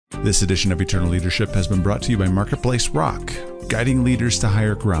This edition of Eternal Leadership has been brought to you by Marketplace Rock, guiding leaders to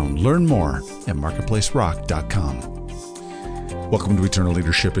higher ground. Learn more at marketplacerock.com. Welcome to Eternal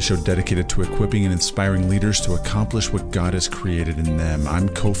Leadership, a show dedicated to equipping and inspiring leaders to accomplish what God has created in them. I'm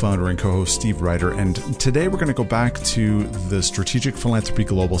co-founder and co-host Steve Ryder, and today we're going to go back to the Strategic Philanthropy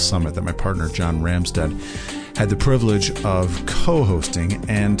Global Summit that my partner John Ramstad had the privilege of co-hosting,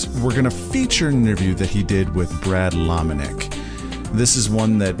 and we're going to feature an interview that he did with Brad Lomenick. This is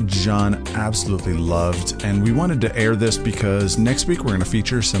one that John absolutely loved, and we wanted to air this because next week we're going to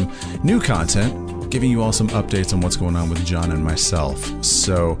feature some new content, giving you all some updates on what's going on with John and myself.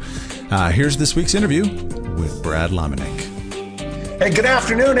 So here's this week's interview with Brad Lomenick. Hey, good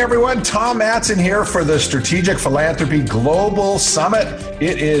afternoon, everyone. Tom Matson here for the Strategic Philanthropy Global Summit.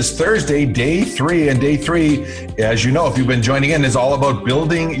 It is Thursday, day 3, and day 3, as you know, if you've been joining in, is all about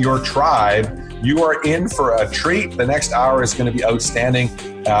building your tribe. You are in for a treat. The next hour is going to be outstanding.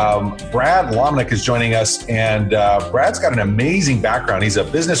 Brad Lomenick is joining us, and Brad's got an amazing background. He's a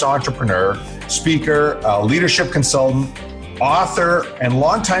business entrepreneur, speaker, leadership consultant, author, and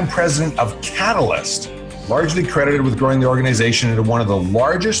longtime president of Catalyst, largely credited with growing the organization into one of the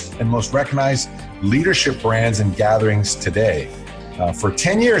largest and most recognized leadership brands and gatherings today. For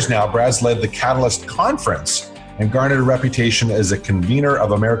 10 years now, Brad's led the Catalyst Conference and garnered a reputation as a convener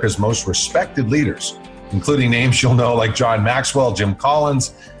of America's most respected leaders, including names you'll know like John Maxwell, Jim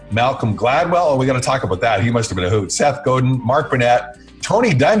Collins, Malcolm Gladwell. Oh, we got to talk about that. He must have been a hoot. Seth Godin, Mark Burnett, Tony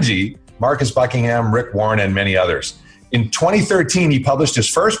Dungy, Marcus Buckingham, Rick Warren, and many others. In 2013, he published his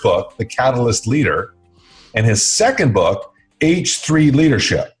first book, The Catalyst Leader, and his second book, H3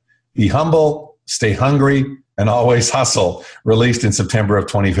 Leadership, Be Humble, Stay Hungry, and Always Hustle, released in September of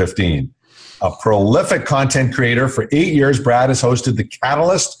 2015. A prolific content creator, for 8 years, Brad has hosted the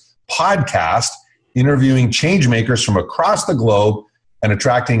Catalyst podcast, interviewing changemakers from across the globe and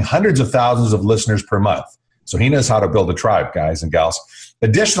attracting hundreds of thousands of listeners per month. So he knows how to build a tribe, guys and gals.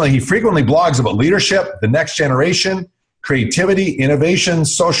 Additionally, he frequently blogs about leadership, the next generation, creativity, innovation,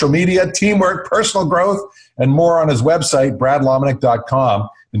 social media, teamwork, personal growth, and more on his website, bradlomenick.com,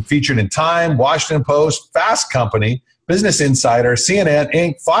 and featured in Time, Washington Post, Fast Company, Business Insider, CNN,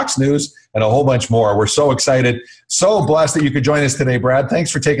 Inc., Fox News, and a whole bunch more. We're so excited, so blessed that you could join us today, Brad.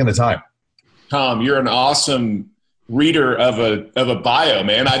 Thanks for taking the time. Tom, you're an awesome reader of a bio,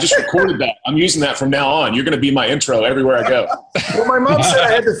 man. I just recorded that. I'm using that from now on. You're going to be my intro everywhere I go. Well, my mom said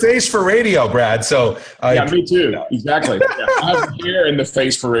I had the face for radio, Brad. So yeah, me too. Exactly. Yeah, I have the hair and the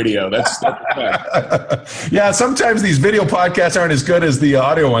face for radio. That's fact. Yeah, sometimes these video podcasts aren't as good as the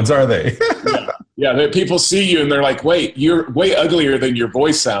audio ones, are they? Yeah. People see you and they're like, wait, you're way uglier than your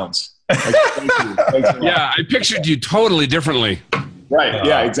voice sounds. Like, thank you. Yeah, I pictured you totally differently. Right.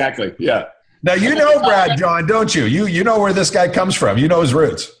 Yeah, exactly. Yeah. Now, you know Brad, John, don't you? You know where this guy comes from. You know his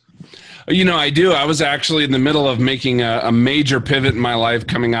roots. You know, I do. I was actually in the middle of making a major pivot in my life,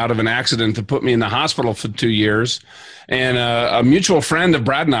 coming out of an accident that put me in the hospital for 2 years. And a mutual friend of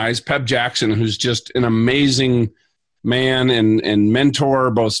Brad and I's, Peb Jackson, who's just an amazing man and mentor,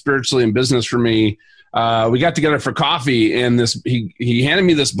 both spiritually and business for me. We got together for coffee, and he handed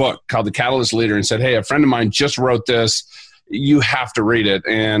me this book called The Catalyst Leader and said, hey, a friend of mine just wrote this. You have to read it.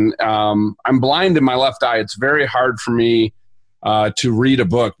 And I'm blind in my left eye. It's very hard for me to read a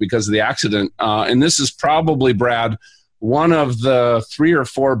book because of the accident. And this is probably, Brad, one of the 3 or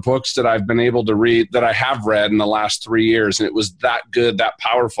 4 books that I've been able to read, that I have read in the last 3 years. And it was that good, that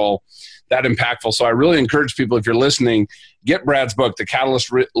powerful, that impactful. So I really encourage people, if you're listening, get Brad's book, The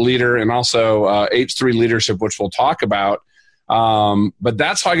Catalyst Leader, and also H3 Leadership, which we'll talk about. But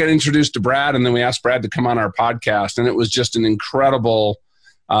that's how I got introduced to Brad. And then we asked Brad to come on our podcast, and it was just an incredible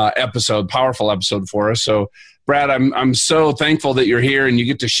episode, powerful episode for us. So Brad, I'm so thankful that you're here and you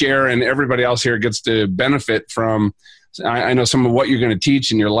get to share, and everybody else here gets to benefit from, I know, some of what you're going to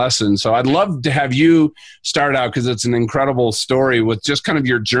teach in your lesson. So I'd love to have you start out, because it's an incredible story with just kind of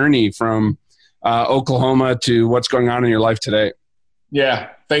your journey from Oklahoma to what's going on in your life today. Yeah.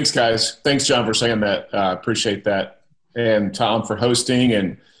 Thanks, guys. Thanks, John, for saying that. Appreciate that. And Tom for hosting,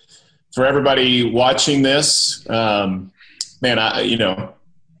 and for everybody watching this. Man, I'm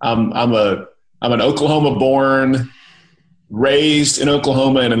an Oklahoma-born, raised in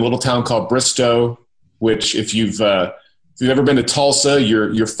Oklahoma in a little town called Bristow, which if you've ever been to Tulsa,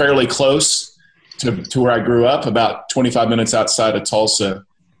 you're fairly close to where I grew up, about 25 minutes outside of Tulsa,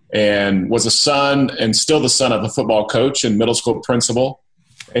 and was a son and still the son of a football coach and middle school principal.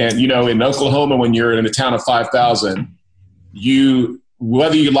 And, in Oklahoma, when you're in a town of 5,000,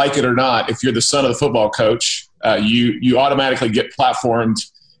 whether you like it or not, if you're the son of the football coach, you automatically get platformed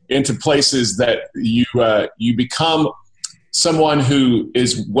into places that you become someone who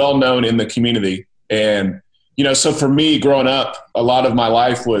is well known in the community. And, so for me growing up, a lot of my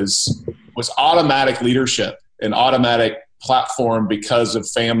life was automatic leadership and automatic platform because of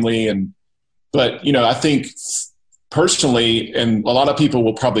family. But I think personally, and a lot of people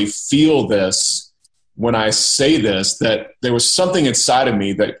will probably feel this when I say this, that there was something inside of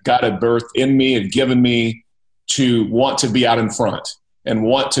me that God had birthed in me and given me to want to be out in front and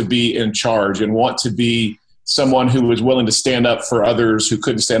want to be in charge and want to be someone who was willing to stand up for others who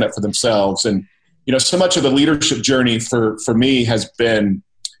couldn't stand up for themselves. And, so much of the leadership journey for me has been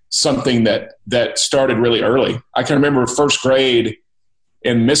something that started really early. I can remember first grade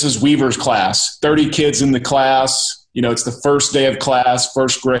in Mrs. Weaver's class, 30 kids in the class. It's the first day of class,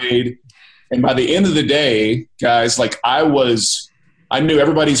 first grade. And by the end of the day, guys, like I knew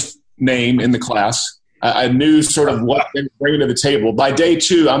everybody's name in the class. I knew sort of what they were bringing to the table. By day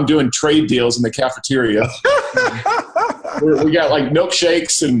 2, I'm doing trade deals in the cafeteria. We got like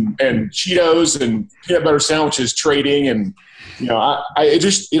milkshakes and Cheetos and peanut butter sandwiches trading. And,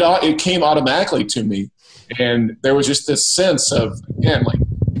 it came automatically to me. And there was just this sense of, again, like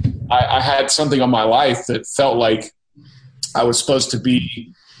I had something on my life that felt like I was supposed to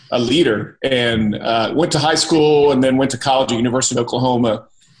be a leader. And went to high school and then went to college at University of Oklahoma.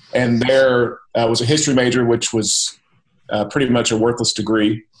 And there was a history major, which was pretty much a worthless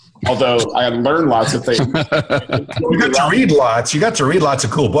degree. Although I learned lots of things. You got to read lots. You got to read lots of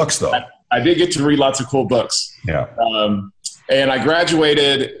cool books, though. I did get to read lots of cool books. Yeah. And I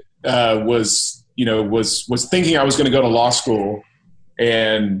graduated. Was thinking I was going to go to law school,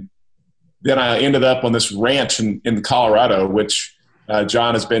 and then I ended up on this ranch in Colorado, which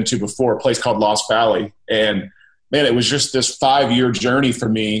John has been to before, a place called Lost Valley. And man, it was just this 5-year journey for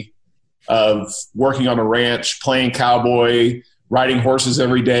me of working on a ranch, playing cowboy, riding horses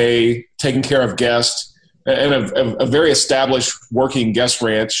every day, taking care of guests, and a very established working guest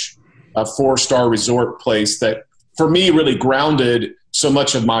ranch, a 4-star resort place that for me really grounded so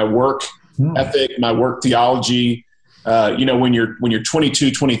much of my work ethic, my work theology. When you're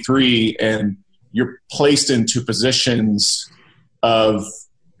 22, 23 and you're placed into positions of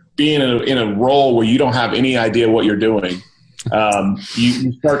being in a role where you don't have any idea what you're doing,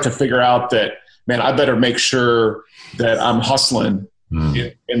 you start to figure out that, man, I better make sure that I'm hustling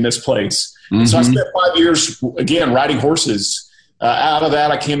in this place. Mm-hmm. So I spent 5 years, again, riding horses. Out of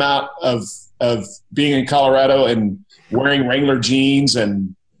that, I came out of being in Colorado and wearing Wrangler jeans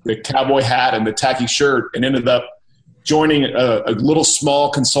and the cowboy hat and the tacky shirt, and ended up joining a little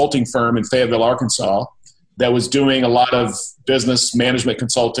small consulting firm in Fayetteville, Arkansas, that was doing a lot of business management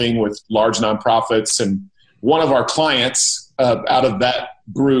consulting with large nonprofits. And one of our clients out of that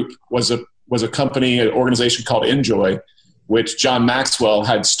group was a company, an organization called Enjoy, which John Maxwell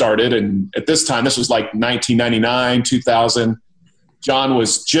had started. And at this time, this was like 1999, 2000. John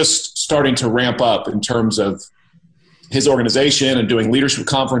was just starting to ramp up in terms of his organization and doing leadership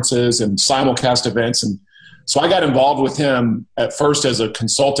conferences and simulcast events. And so I got involved with him at first as a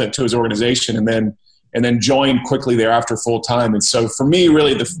consultant to his organization, and then joined quickly thereafter full time. And so for me,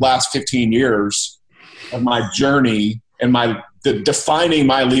 really the last 15 years of my journey and defining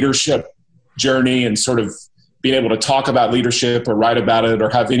my leadership journey and sort of being able to talk about leadership or write about it or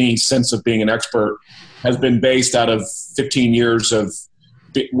have any sense of being an expert has been based out of 15 years of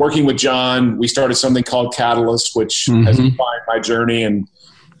working with John. We started something called Catalyst, which has defined my journey, and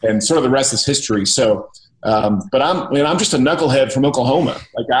sort of the rest is history. So, but I'm just a knucklehead from Oklahoma.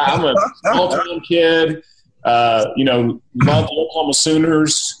 Like I'm a small town kid, love the Oklahoma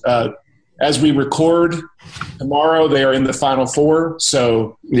Sooners. As we record tomorrow, they are in the Final Four.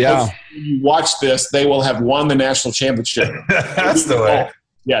 So yeah, when you watch this, they will have won the national championship. That's the way.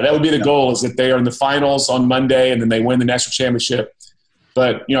 Yeah, that would be the goal, is that they are in the finals on Monday and then they win the national championship.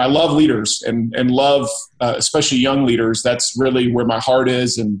 But, I love leaders and love, especially young leaders. That's really where my heart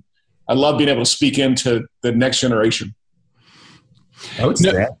is. And I love being able to speak into the next generation. I would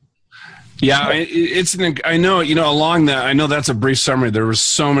say that. Yeah, I know, along that, I know that's a brief summary. There were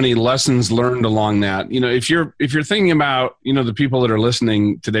so many lessons learned along that. If you're thinking about, the people that are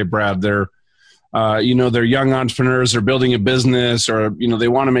listening today, Brad, they're young entrepreneurs, they're building a business, or, they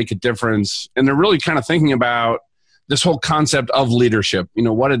want to make a difference. And they're really kind of thinking about this whole concept of leadership,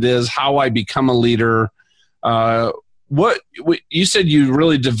 what it is, how I become a leader. What you said, you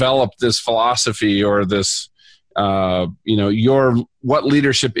really developed this philosophy or this, what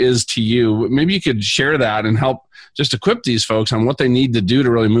leadership is to you. Maybe you could share that and help just equip these folks on what they need to do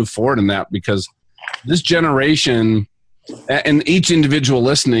to really move forward in that, because this generation and each individual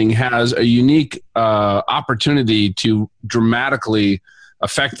listening has a unique opportunity to dramatically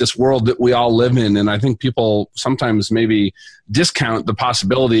affect this world that we all live in. And I think people sometimes maybe discount the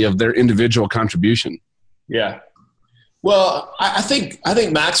possibility of their individual contribution. Yeah. Well, I think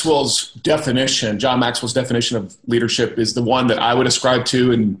John Maxwell's definition of leadership is the one that I would ascribe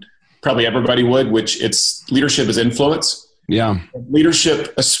to, and probably everybody would, which it's leadership is influence. Yeah.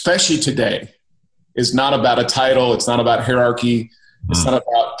 Leadership, especially today, is not about a title. It's not about hierarchy. It's not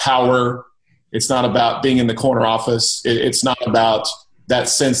about power. It's not about being in the corner office. It's not about that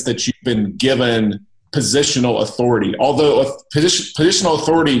sense that you've been given positional authority. Although positional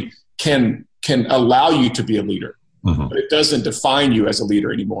authority can allow you to be a leader, but it doesn't define you as a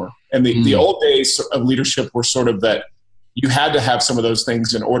leader anymore. And the old days of leadership were sort of that you had to have some of those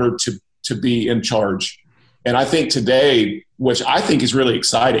things in order to be in charge. And I think today, which I think is really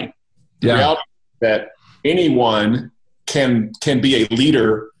exciting, the reality that anyone can be a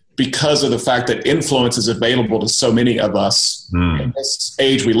leader because of the fact that influence is available to so many of us in this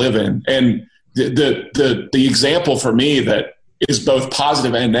age we live in. And the example for me that is both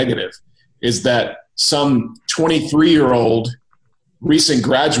positive and negative is that some 23-year-old recent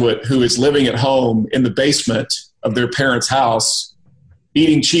graduate who is living at home in the basement of their parents' house,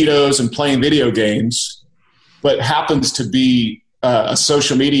 eating Cheetos and playing video games, but happens to be a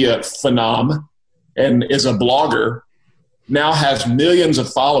social media phenom and is a blogger, now has millions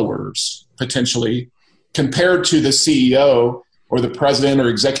of followers potentially, compared to the CEO or the president or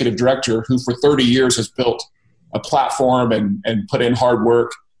executive director who for 30 years has built a platform and put in hard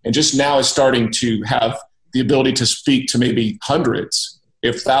work and just now is starting to have the ability to speak to maybe hundreds,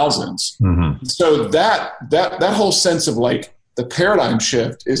 if thousands. So that whole sense of like the paradigm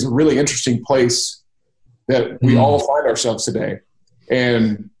shift is a really interesting place that we all find ourselves today.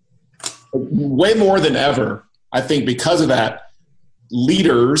 And way more than ever, I think because of that,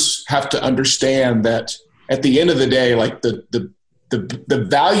 leaders have to understand that at the end of the day, like the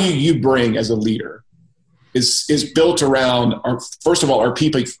value you bring as a leader is built around, first of all, are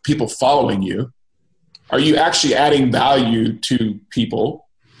people following you? Are you actually adding value to people?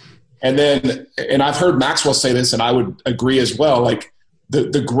 And then, and I've heard Maxwell say this, and I would agree as well, like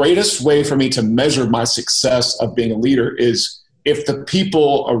the greatest way for me to measure my success of being a leader is if the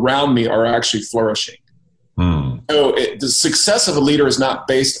people around me are actually flourishing. So the success of a leader is not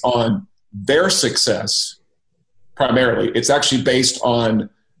based on their success primarily. It's actually based on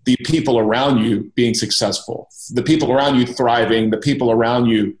the people around you being successful, the people around you thriving, the people around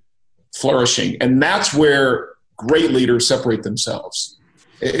you flourishing. And that's where great leaders separate themselves.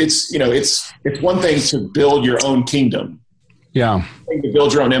 It's one thing to build your own kingdom. Yeah. To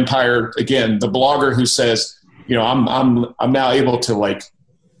build your own empire. Again, the blogger who says, I'm now able to like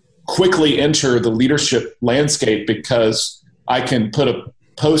quickly enter the leadership landscape because I can put a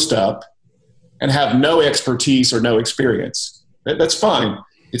post up and have no expertise or no experience. That's fine.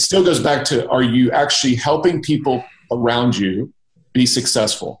 It still goes back to, are you actually helping people around you be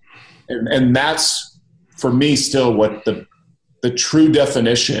successful? And that's, for me, still what the true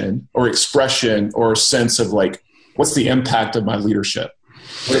definition or expression or sense of like, what's the impact of my leadership?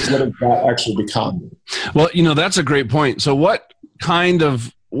 What does that actually become? Well, that's a great point. So what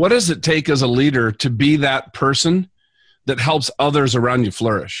does it take as a leader to be that person that helps others around you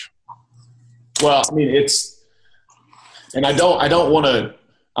flourish? Well, I mean, and I don't want to,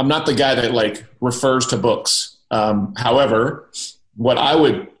 I'm not the guy that like refers to books. However, what I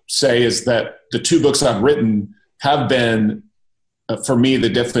would say is that the two books I've written have been, for me, the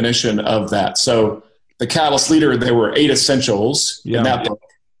definition of that. So The Catalyst Leader, there were 8 essentials in that book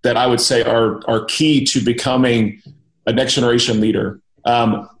that I would say are key to becoming a next generation leader.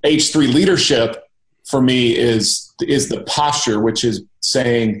 H3 leadership for me is the posture, which is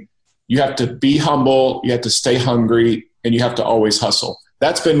saying you have to be humble, you have to stay hungry, and you have to always hustle.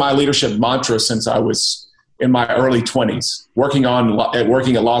 That's been my leadership mantra since I was in my early 20s, working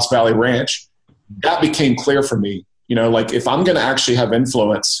at Lost Valley Ranch. That became clear for me. Like if I'm going to actually have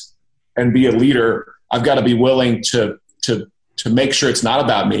influence and be a leader, I've got to be willing to make sure it's not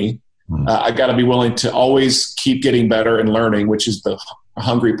about me. I got to be willing to always keep getting better and learning, which is the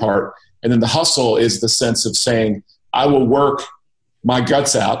hungry part. And then the hustle is the sense of saying, I will work my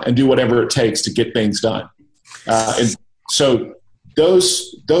guts out and do whatever it takes to get things done. And so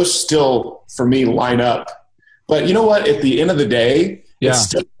those still, for me, line up. But you know what? At the end of the day,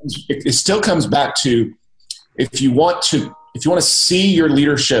 it still comes back to, if you want to see your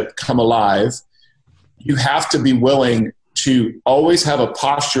leadership come alive, you have to be willing to always have a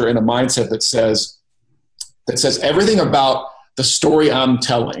posture and a mindset that says everything about the story I'm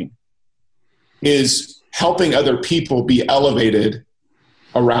telling is helping other people be elevated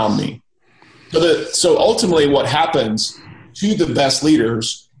around me. So ultimately what happens to the best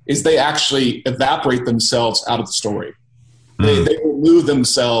leaders is they actually evaporate themselves out of the story. They remove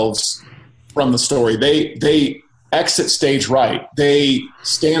themselves from the story. They exit stage right. They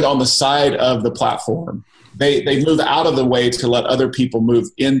stand on the side of the platform. They move out of the way to let other people move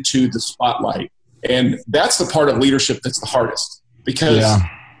into the spotlight. And that's the part of leadership that's the hardest, because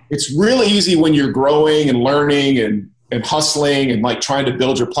it's really easy when you're growing and learning and hustling and like trying to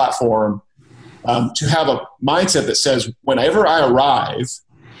build your platform to have a mindset that says, whenever I arrive,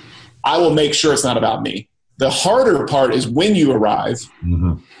 I will make sure it's not about me. The harder part is when you arrive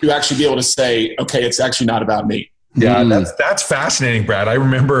to actually be able to say, okay, it's actually not about me. Yeah, that's fascinating, Brad. I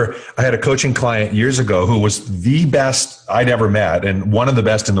remember I had a coaching client years ago who was the best I'd ever met and one of the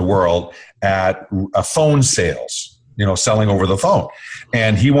best in the world at phone sales, selling over the phone.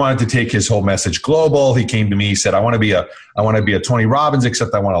 And he wanted to take his whole message global. He came to me, he said, I want to be a Tony Robbins,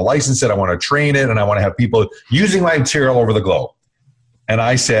 except I want to license it. I want to train it. And I want to have people using my material over the globe. And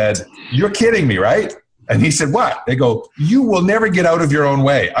I said, you're kidding me, right? And he said, what? They go, you will never get out of your own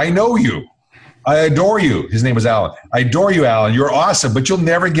way. I know you. I adore you. His name was Alan. I adore you, Alan. You're awesome, but you'll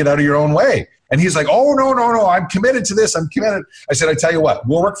never get out of your own way. And he's like, oh, no. I'm committed to this. I'm committed. I said, I tell you what,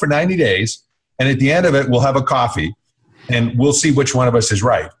 we'll work for 90 days. And at the end of it, we'll have a coffee and we'll see which one of us is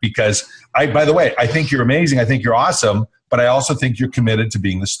right. Because by the way, I think you're amazing. I think you're awesome, but I also think you're committed to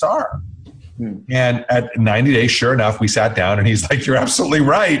being the star. And at 90 days, sure enough, we sat down and he's like, you're absolutely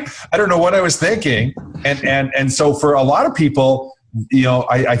right. I don't know what I was thinking. And so for a lot of people,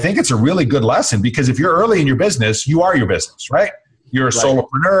 I think it's a really good lesson, because if you're early in your business, you are your business, right? You're a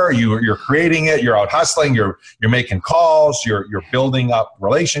solopreneur, you're creating it, you're out hustling, you're making calls, you're building up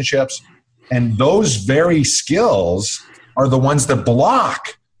relationships. And those very skills are the ones that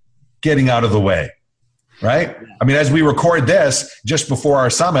block getting out of the way. Right? I mean, as we record this, just before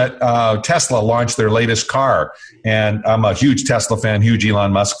our summit, Tesla launched their latest car. And I'm a huge Tesla fan, huge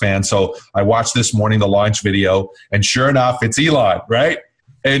Elon Musk fan. So I watched this morning the launch video, and sure enough, it's Elon, right?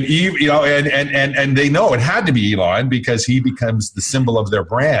 And and they know it had to be Elon because he becomes the symbol of their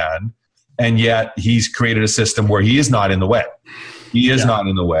brand. And yet he's created a system where he is not in the way. He is not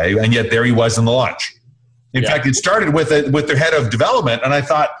in the way. And yet there he was in the launch. In fact, it started with their head of development, and I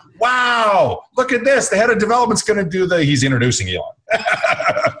thought, wow, look at this. The head of development's going to do he's introducing Elon.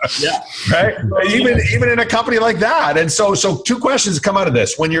 Right? Even in a company like that. And so two questions come out of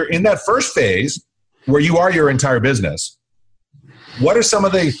this. When you're in that first phase where you are your entire business, what are some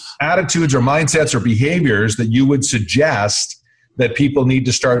of the attitudes or mindsets or behaviors that you would suggest that people need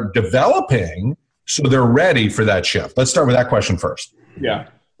to start developing so they're ready for that shift? Let's start with that question first. Yeah.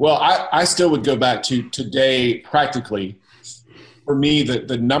 Well, I still would go back to today practically. For me,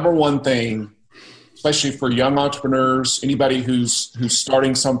 the number one thing, especially for young entrepreneurs, anybody who's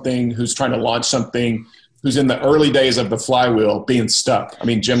starting something, who's trying to launch something, who's in the early days of the flywheel, being stuck. I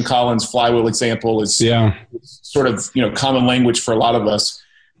mean, Jim Collins' flywheel example is sort of common language for a lot of us.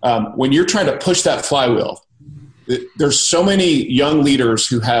 When you're trying to push that flywheel, there's so many young leaders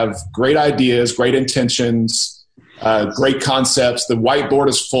who have great ideas, great intentions, great concepts. The whiteboard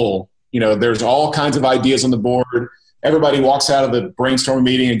is full. There's all kinds of ideas on the board. Everybody walks out of the brainstorming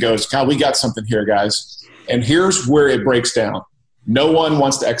meeting and goes, God, we got something here, guys. And here's where it breaks down. No one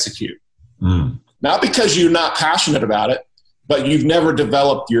wants to execute. Not because you're not passionate about it, but you've never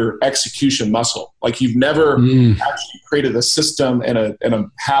developed your execution muscle. Like you've never actually created a system and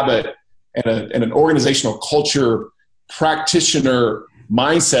a habit and an organizational culture practitioner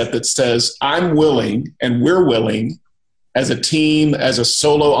mindset that says, I'm willing and we're willing as a team, as a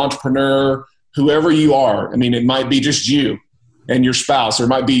solo entrepreneur, whoever you are. I mean, it might be just you and your spouse, or it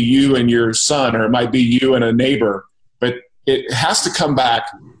might be you and your son, or it might be you and a neighbor, but it has to come back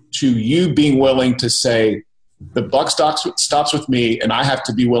to you being willing to say, the buck stops with me and I have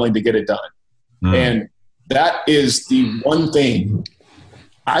to be willing to get it done. And that is the one thing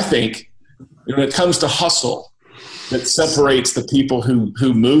I think when it comes to hustle that separates the people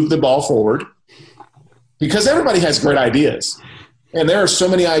who move the ball forward, because everybody has great ideas. And there are so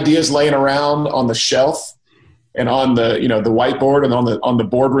many ideas laying around on the shelf and on the whiteboard and on the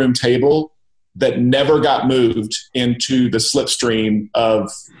boardroom table that never got moved into the slipstream of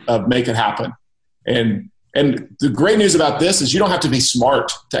make it happen. And the great news about this is you don't have to be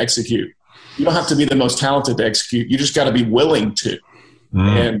smart to execute. You don't have to be the most talented to execute. You just got to be willing to.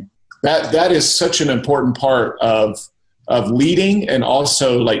 And that is such an important part of leading, and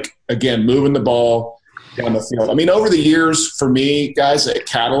also, like, again, moving the ball down the field. I mean, over the years for me, guys, at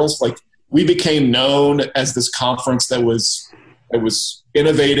Catalyst, like, we became known as this conference that was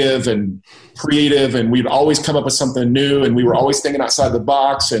innovative and creative, and we'd always come up with something new, and we were always thinking outside the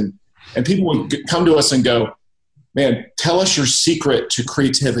box, and people would come to us and go, man, tell us your secret to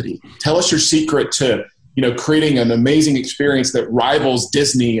creativity. Tell us your secret to, creating an amazing experience that rivals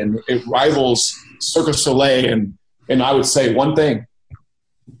Disney and it rivals Cirque du Soleil. And I would say one thing,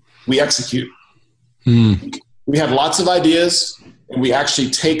 we execute. We have lots of ideas, and we actually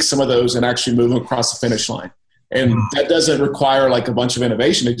take some of those and actually move them across the finish line. And that doesn't require like a bunch of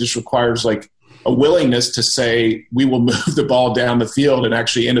innovation. It just requires like a willingness to say, we will move the ball down the field and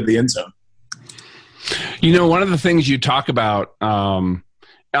actually into the end zone. One of the things you talk about on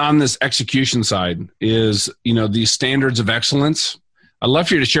this execution side is, these standards of excellence. I'd love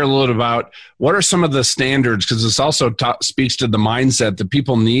for you to share a little bit about what are some of the standards, because this also speaks to the mindset that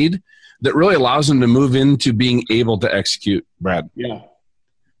people need that really allows them to move into being able to execute, Brad. Yeah.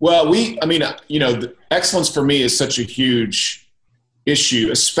 Well, the excellence for me is such a huge issue,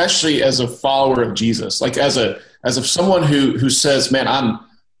 especially as a follower of Jesus. Like as someone who says, man,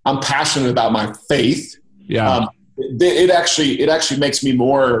 I'm passionate about my faith. Yeah. It actually makes me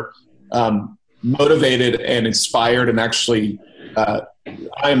more motivated and inspired, and actually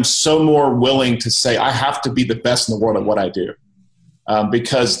I am so more willing to say I have to be the best in the world at what I do,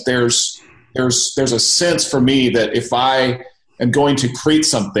 because there's a sense for me that if I am going to create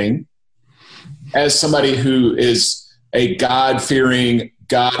something, as somebody who is a God-fearing,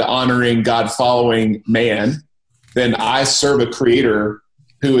 God-honoring, God-following man, then I serve a creator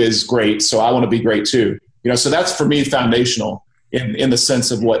who is great. So I want to be great too. So that's for me foundational in the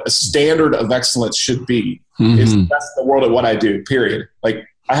sense of what a standard of excellence should be. Is the best in the world at what I do, period. Like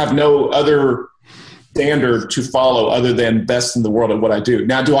I have no other standard to follow other than best in the world at what I do.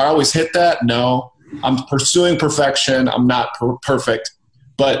 Now, do I always hit that? No. I'm pursuing perfection. I'm not perfect.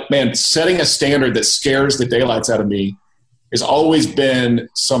 But man, setting a standard that scares the daylights out of me has always been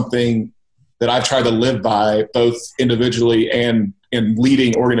something that I've tried to live by, both individually and in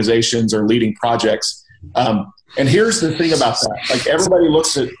leading organizations or leading projects. And here's the thing about that. Like everybody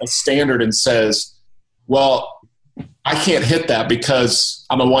looks at a standard and says, well, I can't hit that because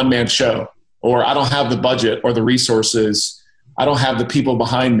I'm a one-man show, or I don't have the budget or the resources. I don't have the people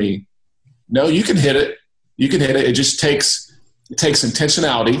behind me. No, you can hit it. You can hit it. It just takes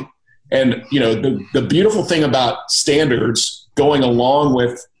intentionality. And, the beautiful thing about standards going along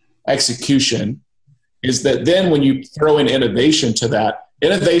with execution is that then when you throw in innovation to that,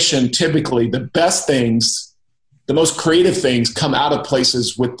 innovation, typically the best things, the most creative things come out of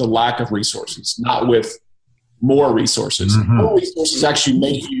places with the lack of resources, not with more resources. More resources actually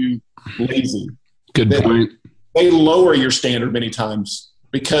make you lazy. Good point. They lower your standard many times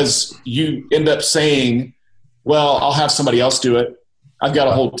because you end up saying, well, I'll have somebody else do it. I've got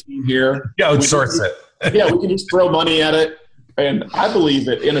a whole team here. Yeah, outsource it. Yeah, we can just throw money at it. And I believe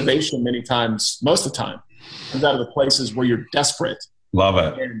that innovation many times, most of the time, comes out of the places where you're desperate. Love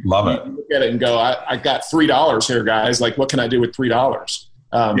it. You look at it and go, I got $3 here, guys. Like, what can I do with $3?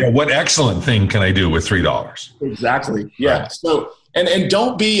 What excellent thing can I do with $3? Exactly. Yeah. Right. So, and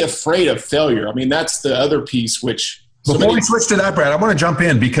don't be afraid of failure. I mean, that's the other piece, which before we switch to that, Brad, I want to jump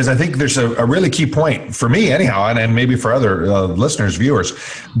in because I think there's a really key point for me anyhow, and maybe for other listeners, viewers,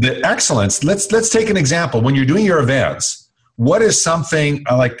 the excellence. Let's take an example. When you're doing your events, what is something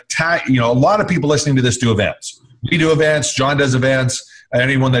like, a lot of people listening to this do events. We do events. John does events.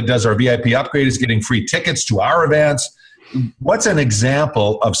 Anyone that does our VIP upgrade is getting free tickets to our events. What's an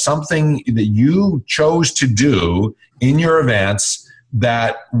example of something that you chose to do in your events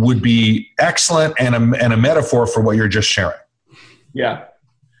that would be excellent and a metaphor for what you're just sharing? Yeah.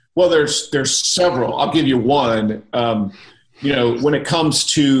 Well, there's several. I'll give you one. When it comes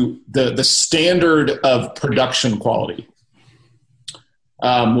to the standard of production quality,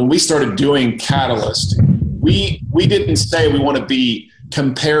 when we started doing Catalyst, we didn't say we want to be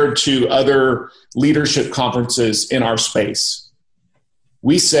compared to other leadership conferences in our space.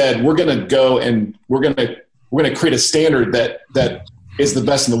 We said we're going to go and we're going to create a standard that is the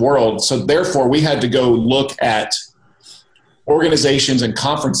best in the world. So therefore, we had to go look at organizations and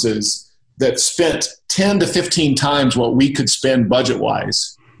conferences that spent 10 to 15 times what we could spend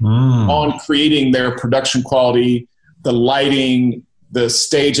budget-wise on creating their production quality, the lighting, the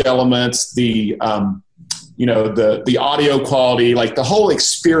stage elements, the audio quality, like the whole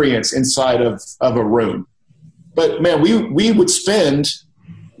experience inside of a room. But man, we would spend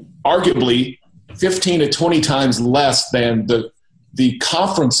arguably 15 to 20 times less than the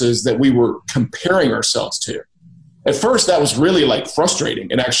conferences that we were comparing ourselves to. At first, that was really like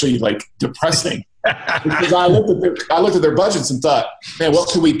frustrating and actually like depressing because I looked at their budgets and thought, man, what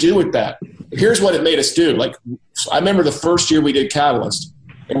could we do with that? Here's what it made us do. Like, I remember the first year we did Catalyst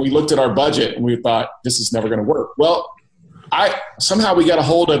and we looked at our budget and we thought, this is never going to work. Well, somehow we got a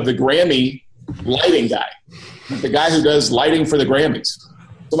hold of the Grammy lighting guy. the guy who does lighting for the Grammys.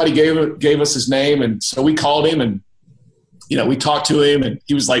 Somebody gave us his name, and so we called him, and we talked to him, and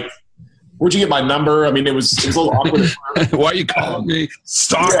he was like, "Where'd you get my number?" I mean, it was a little awkward. Why are you calling me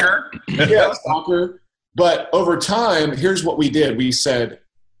stalker? Yeah, stalker. But over time, here's what we did. We said,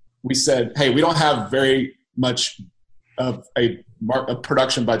 "Hey, we don't have very much of a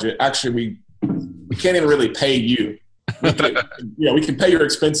production budget. Actually, we can't even really pay you. We can pay your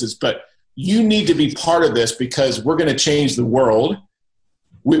expenses, but you need to be part of this because we're going to change the world.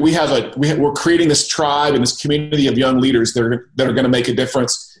 We're creating this tribe and this community of young leaders that are going to make a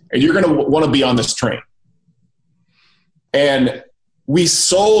difference, and you're going to want to be on this train." And we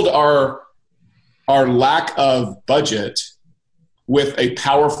sold our lack of budget with a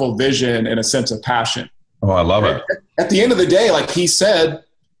powerful vision and a sense of passion. Oh, I love it. At the end of the day, like he said,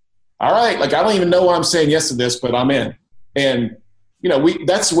 all right, like I don't even know why I'm saying yes to this, but I'm in. And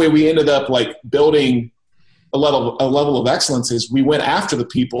that's the way we ended up like building a level of excellence. Is we went after the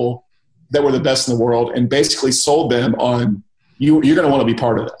people that were the best in the world and basically sold them on you're going to want to be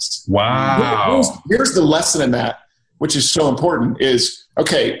part of this. Wow. Here's the lesson in that, which is so important, is,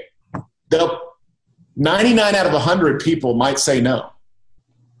 okay, 99 out of 100 people might say no.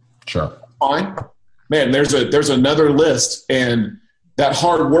 Sure. Fine. Man, there's another list, and that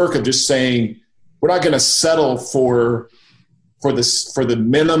hard work of just saying, we're not going to settle for the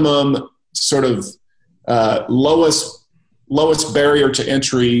minimum sort of lowest barrier to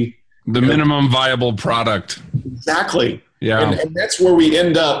entry. The minimum viable product. Exactly. Yeah. And that's where we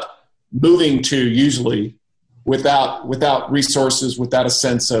end up moving to, usually without resources, without a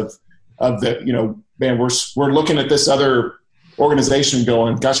sense of the, man, we're looking at this other organization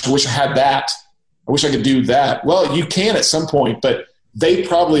going, gosh, I wish I had that. I wish I could do that. Well, you can at some point, but they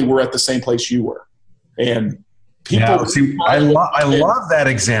probably were at the same place you were. And people, I love that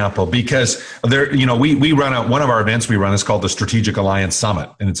example, because we run one of our events we run is called the Strategic Alliance Summit,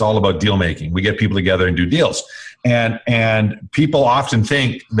 and it's all about deal making. We get people together and do deals. And people often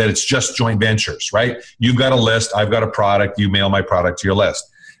think that it's just joint ventures, right? You've got a list, I've got a product, you mail my product to your list.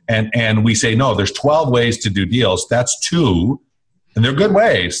 And we say, no, there's 12 ways to do deals. That's 2. And they're good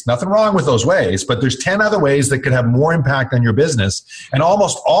ways. Nothing wrong with those ways. But there's 10 other ways that could have more impact on your business. And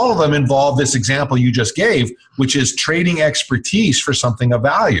almost all of them involve this example you just gave, which is trading expertise for something of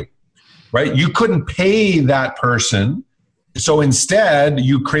value, right? You couldn't pay that person. So instead,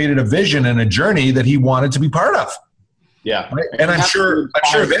 you created a vision and a journey that he wanted to be part of. Yeah. Right? And I'm sure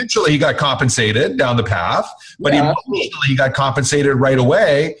eventually he got compensated down the path, but emotionally he got compensated right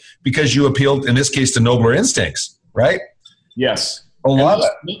away because you appealed, in this case, to nobler instincts, right? Yes. I love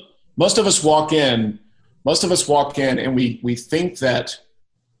it. Most of us walk in and we think that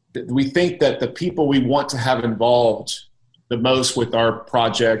the people we want to have involved the most with our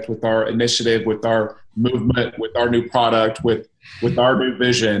project, with our initiative, with our movement, with our new product, with our new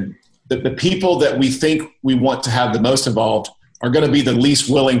vision, that the people that we think we want to have the most involved are going to be the least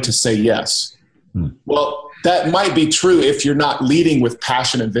willing to say yes. Well, that might be true if you're not leading with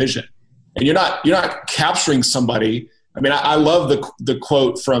passion and vision, and you're not capturing somebody. I mean, I love the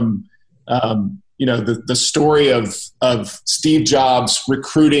quote from the story of Steve Jobs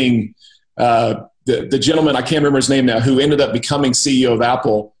recruiting the gentleman, I can't remember his name now, who ended up becoming CEO of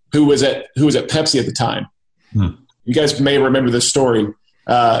Apple, who was at Pepsi at the time. You guys may remember this story.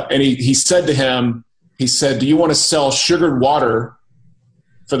 And he said to him, do you want to sell sugared water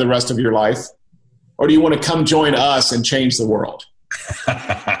for the rest of your life, or do you want to come join us and change the world?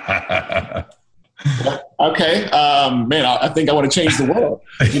 Okay, man, I think I want to change the world.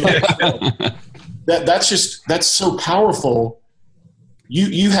 That's so powerful.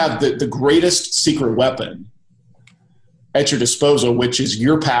 You have the greatest secret weapon at your disposal, which is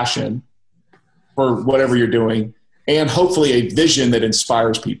your passion for whatever you're doing, and hopefully a vision that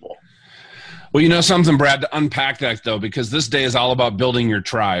inspires people. Well, you know something, Brad, to unpack that though, because this day is all about building your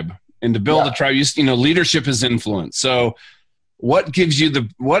tribe. And to build a tribe, leadership is influence. So what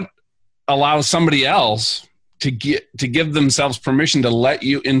allows somebody else to give themselves permission to let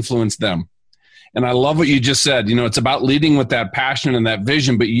you influence them? And I love what you just said. It's about leading with that passion and that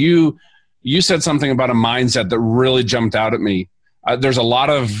vision, but you said something about a mindset that really jumped out at me. There's a lot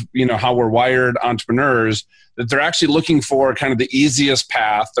of, how we're wired entrepreneurs, that they're actually looking for kind of the easiest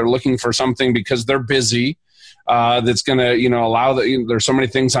path. They're looking for something because they're busy, that's going to, allow there's so many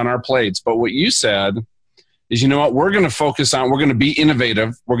things on our plates. But what you said is, what we're going to focus on, we're going to be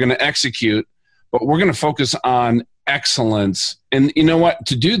innovative, we're going to execute, but we're going to focus on excellence. And you know what?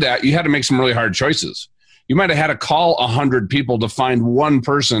 To do that, you had to make some really hard choices. You might have had to call 100 people to find one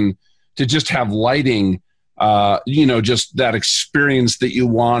person to just have lighting, just that experience that you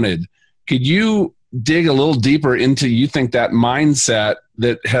wanted. Could you dig a little deeper into, you think, that mindset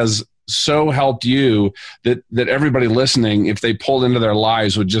that has so helped you that everybody listening, if they pulled into their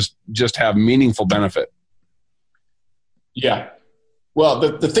lives, would just have meaningful benefit? Yeah. Well,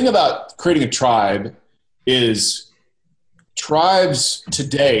 the thing about creating a tribe is tribes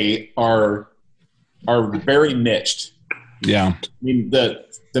today are very niched. Yeah. I mean, the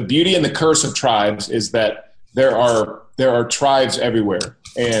beauty and the curse of tribes is that there are tribes everywhere.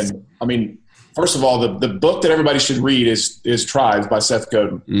 And I mean, first of all, the book that everybody should read is Tribes by Seth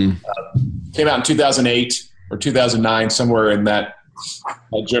Godin. Came out in 2008 or 2009, somewhere in that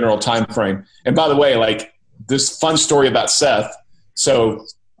general time frame. And by the way, like, this fun story about Seth. So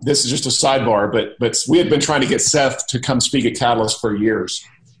this is just a sidebar, but we had been trying to get Seth to come speak at Catalyst for years,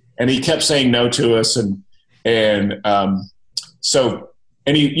 and he kept saying no to us. And he,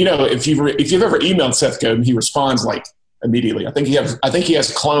 you know, if you've ever emailed Seth Godin, he responds like immediately. I think he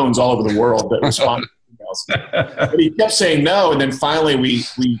has clones all over the world that respond to emails. But he kept saying no, and then finally we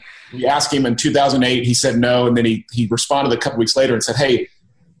asked him in 2008. He said no, and then he responded a couple weeks later and said, "Hey,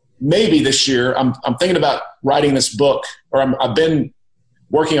 maybe this year I'm thinking about writing this book, or I've been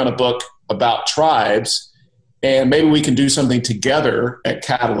working on a book about tribes, and maybe we can do something together at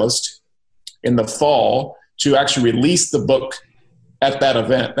Catalyst in the fall to actually release the book at that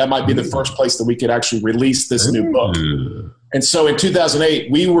event. That might be the first place that we could actually release this new book." And so in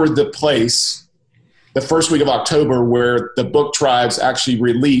 2008, we were the place, the first week of October, where the book Tribes actually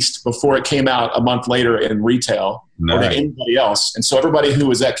released before it came out a month later in retail or to anybody else. And so everybody who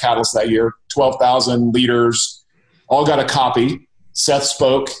was at Catalyst that year, 12,000 leaders, all got a copy. Seth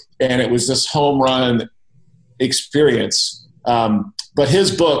spoke, and it was this home run experience. But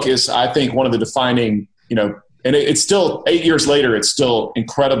his book is, I think, one of the defining, you know, and it's still 8 years later, it's still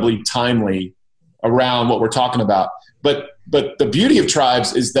incredibly timely around what we're talking about. But the beauty of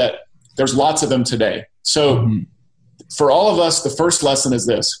Tribes is that there's lots of them today. So for all of us, the first lesson is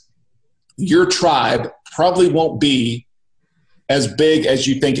this: your tribe probably won't be as big as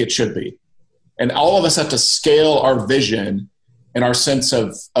you think it should be. And all of us have to scale our vision and our sense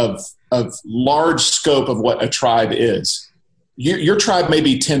of large scope of what a tribe is. Your tribe may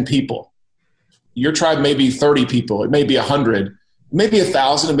be 10 people. Your tribe may be 30 people. It may be 100, maybe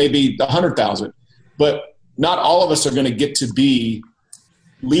 1,000, it may be 100,000. But not all of us are going to get to be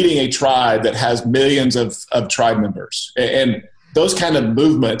leading a tribe that has millions of tribe members. And those kind of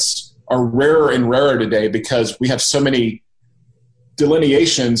movements are rarer and rarer today because we have so many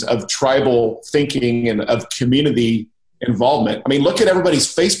delineations of tribal thinking and of community involvement. I mean, look at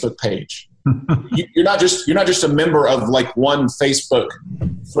everybody's Facebook page. You're not just a member of like one Facebook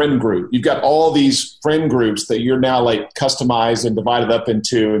friend group. You've got all these friend groups that you're now like customized and divided up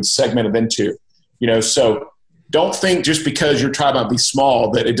into and segmented into, you know. So don't think just because your tribe might be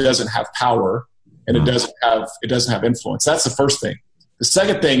small that it doesn't have power and it doesn't have influence. That's the first thing. The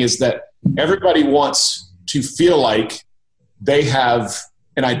second thing is that everybody wants to feel like they have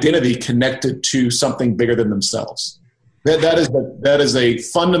an identity connected to something bigger than themselves. That is a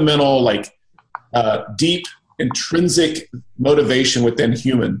fundamental, like, deep, intrinsic motivation within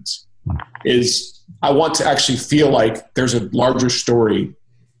humans. Is I want to actually feel like there's a larger story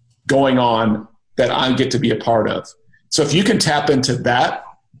going on that I get to be a part of. So if you can tap into that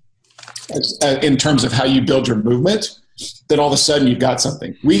in terms of how you build your movement, then all of a sudden you've got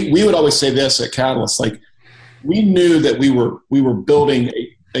something. We would always say this at Catalyst, like, we knew that we were building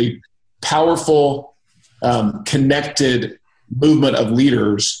a powerful, connected movement of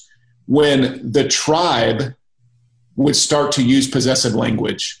leaders when the tribe would start to use possessive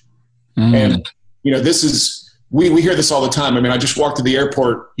language. And, you know, this is, we hear this all the time. I mean, I just walked to the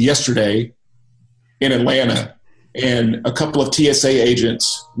airport yesterday in Atlanta, and a couple of TSA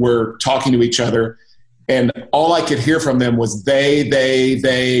agents were talking to each other, and all I could hear from them was they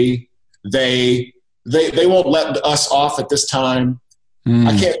won't let us off at this time.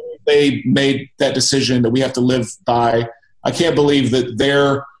 I can't believe they made that decision that we have to live by. I can't believe that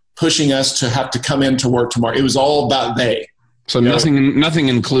they're pushing us to have to come into work tomorrow. It was all about they. So nothing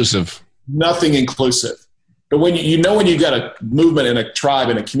inclusive. Nothing inclusive. But when when you've got a movement in a tribe,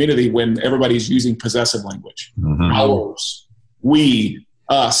 in a community, when everybody's using possessive language, ours, we,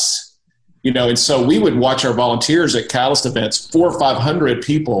 us, you know, and so we would watch our volunteers at Catalyst events, 400 or 500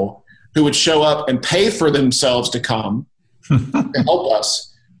 people who would show up and pay for themselves to come to help us.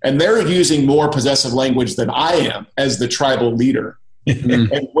 And they're using more possessive language than I am as the tribal leader.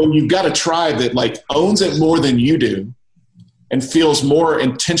 And when you've got a tribe that like owns it more than you do and feels more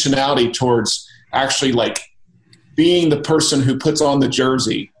intentionality towards actually like being the person who puts on the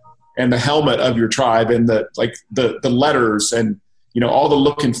jersey and the helmet of your tribe and the letters and all the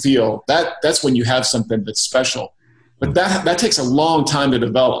look and feel, that's when you have something that's special. But that takes a long time to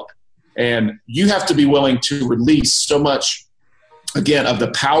develop. And you have to be willing to release so much, again, of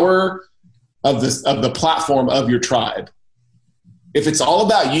the power of the platform of your tribe. If it's all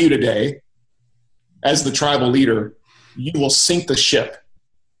about you today as the tribal leader, you will sink the ship.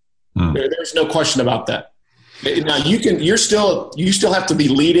 There's no question about that. Now you still have to be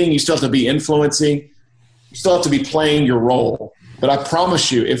leading, you still have to be influencing, you still have to be playing your role. But I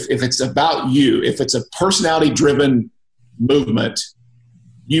promise you, if it's about you, if it's a personality-driven movement,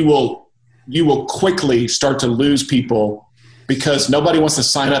 you will quickly start to lose people because nobody wants to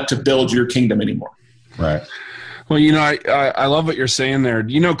sign up to build your kingdom anymore. Right. Well, I love what you're saying there.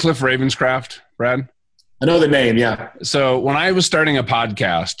 Do you know Cliff Ravenscraft, Brad? I know the name, yeah. So when I was starting a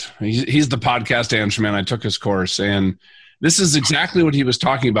podcast, he's the podcast answer man. I took his course, and this is exactly what he was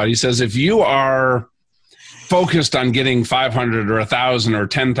talking about. He says, if you are focused on getting 500 or 1,000 or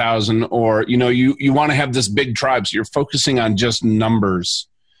 10,000, or, you want to have this big tribe, so you're focusing on just numbers.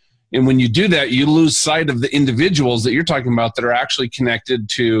 And when you do that, you lose sight of the individuals that you're talking about that are actually connected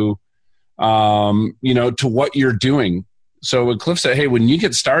to, to what you're doing. So what Cliff said, hey, when you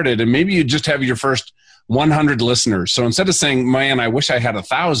get started, and maybe you just have your first 100 listeners. So instead of saying, man, I wish I had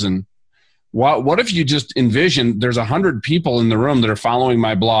 1,000, what if you just envision there's 100 people in the room that are following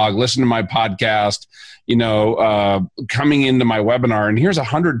my blog, listening to my podcast, coming into my webinar, and here's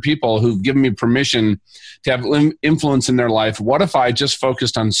 100 people who've given me permission to have influence in their life. What if I just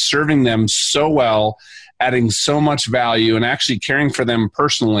focused on serving them so well, adding so much value, and actually caring for them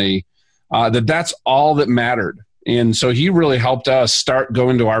personally, that's all that mattered? And so he really helped us start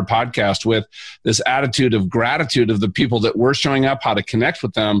going to our podcast with this attitude of gratitude of the people that were showing up, how to connect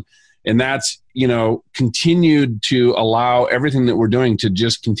with them. And that's, continued to allow everything that we're doing to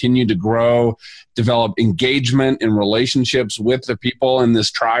just continue to grow, develop engagement and relationships with the people in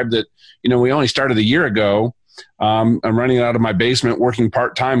this tribe that, we only started a year ago. I'm running out of my basement working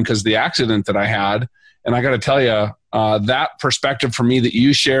part-time because of the accident that I had. And I got to tell you, that perspective for me that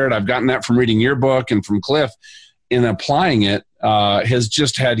you shared, I've gotten that from reading your book and from Cliff, in applying it, has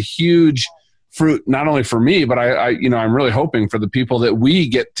just had huge fruit, not only for me, but I'm really hoping for the people that we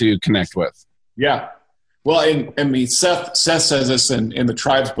get to connect with. Yeah. Well, Seth says this in the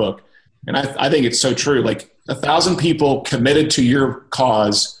Tribes book, and I think it's so true. Like 1,000 people committed to your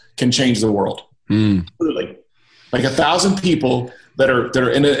cause can change the world. Truly. Like 1,000 people that are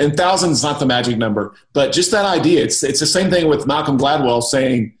and 1,000 is not the magic number, but just that idea. It's the same thing with Malcolm Gladwell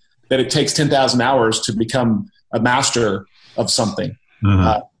saying that it takes 10,000 hours to become a master of something.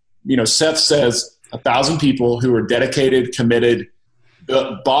 Seth says 1,000 people who are dedicated, committed,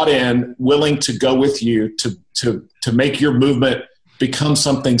 bought in, willing to go with you to make your movement become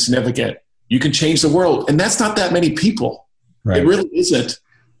something significant. You can change the world. And that's not that many people. Right. It really isn't.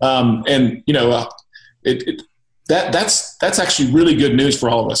 That's actually really good news for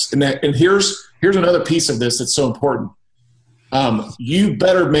all of us. And here's another piece of this that's so important. You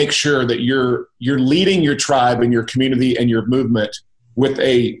better make sure that you're leading your tribe and your community and your movement with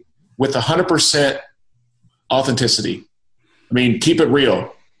 100% authenticity. I mean, keep it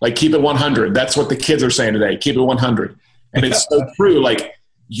real. Like, keep it 100. That's what the kids are saying today. Keep it 100. And it's so true. Like,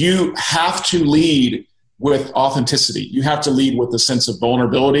 you have to lead with authenticity. You have to lead with a sense of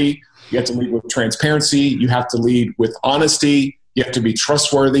vulnerability. You have to lead with transparency. You have to lead with honesty. You have to be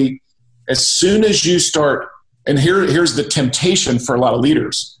trustworthy. As soon as you start, and here's the temptation for a lot of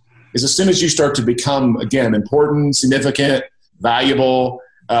leaders, is as soon as you start to become, again, important, significant, valuable,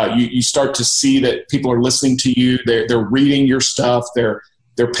 you start to see that people are listening to you. They're reading your stuff. They're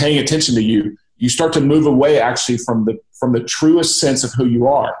paying attention to you. You start to move away actually from the truest sense of who you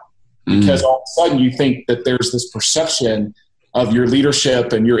are, because all of a sudden you think that there's this perception of your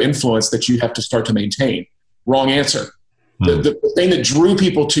leadership and your influence that you have to start to maintain. Wrong answer. The thing that drew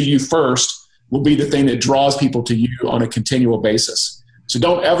people to you first will be the thing that draws people to you on a continual basis. So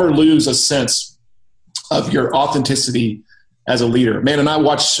don't ever lose a sense of your authenticity as a leader. Man, and I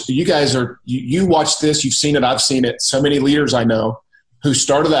watch, you guys are, you watch this, you've seen it, I've seen it. So many leaders I know who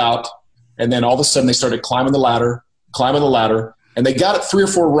started out and then all of a sudden they started climbing the ladder, and they got it 3 or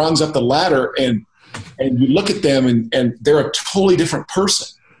 4 rungs up the ladder, and you look at them and they're a totally different person.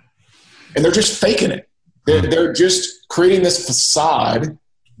 And they're just faking it. They're just creating this facade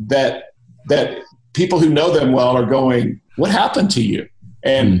that people who know them well are going, what happened to you?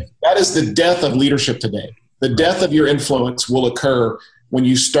 And that is the death of leadership today. The death of your influence will occur when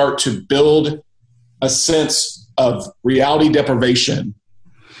you start to build a sense of reality deprivation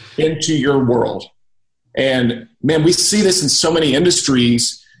into your world. And man, we see this in so many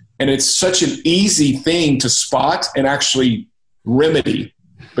industries, and it's such an easy thing to spot and actually remedy.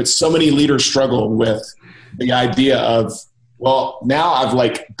 But so many leaders struggle with the idea of, well, now I've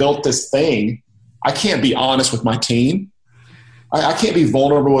like built this thing. I can't be honest with my team. I can't be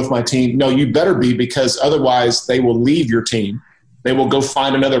vulnerable with my team. No, you better be, because otherwise they will leave your team. They will go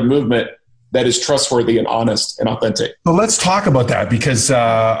find another movement that is trustworthy and honest and authentic. Well, let's talk about that, because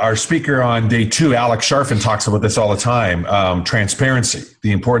our speaker on day 2, Alex Sharfin, talks about this all the time. Transparency,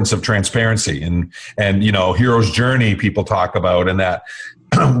 the importance of transparency, and hero's journey people talk about, and that.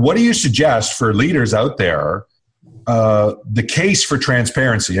 What do you suggest for leaders out there, the case for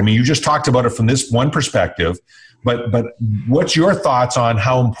transparency? I mean, you just talked about it from this one perspective, but what's your thoughts on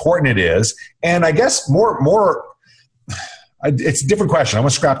how important it is? And I guess more it's a different question. I'm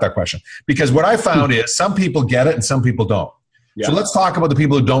going to scrap that question, because what I found is some people get it and some people don't. Yeah. So let's talk about the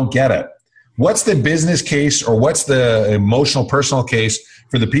people who don't get it. What's the business case, or what's the emotional, personal case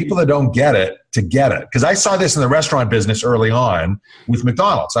for the people that don't get it to get it? Because I saw this in the restaurant business early on with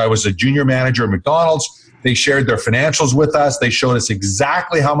McDonald's. I was a junior manager at McDonald's. They shared their financials with us. They showed us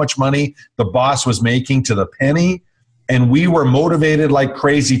exactly how much money the boss was making to the penny. And we were motivated like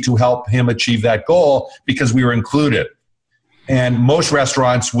crazy to help him achieve that goal because we were included. And most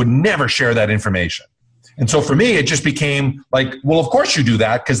restaurants would never share that information. And so for me, it just became like, well, of course you do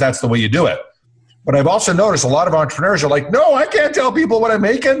that because that's the way you do it. But I've also noticed a lot of entrepreneurs are like, no, I can't tell people what I'm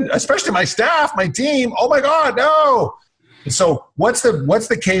making, especially my staff, my team. Oh my God, no. And so what's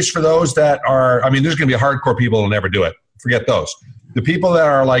the case for those that are, I mean, there's going to be hardcore people who will never do it. Forget those. The people that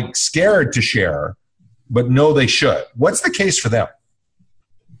are like scared to share, but know they should. What's the case for them?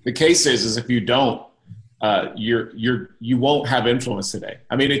 The case is if you don't, you won't have influence today.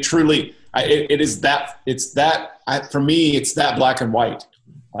 I mean, it truly, for me, it's that black and white.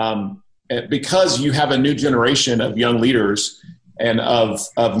 Because you have a new generation of young leaders and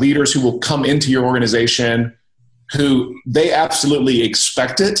of leaders who will come into your organization who they absolutely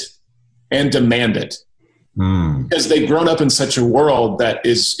expect it and demand it. Because they've grown up in such a world that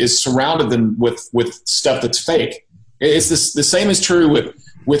is surrounded them with stuff that's fake. It's the same is true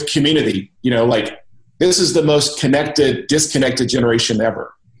with community. Like this is the most disconnected generation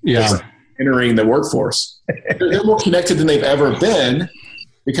ever. Yeah. Entering the workforce. They're more connected than they've ever been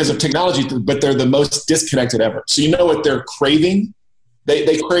because of technology, but they're the most disconnected ever. So you know what they're craving?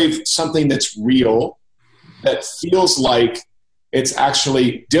 They crave something that's real, that feels like it's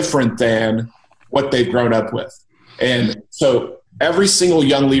actually different than what they've grown up with. And so every single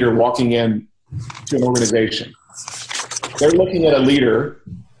young leader walking in to an organization, they're looking at a leader,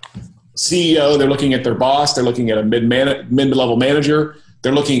 CEO, they're looking at their boss, they're looking at a mid-level manager,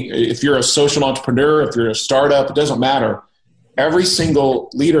 they're looking, if you're a social entrepreneur, if you're a startup, it doesn't matter. Every single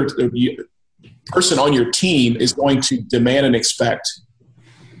leader, person on your team is going to demand and expect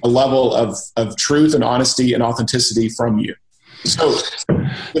a level of truth and honesty and authenticity from you. So,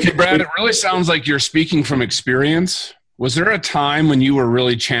 okay, Brad, it really sounds like you're speaking from experience. Was there a time when you were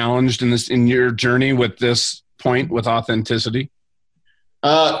really challenged in your journey with this point with authenticity?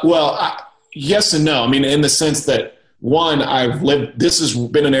 Yes and no. I mean, in the sense that one, this has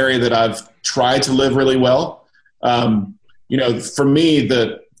been an area that I've tried to live really well. For me,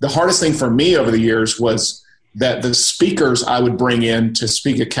 the hardest thing for me over the years was that the speakers I would bring in to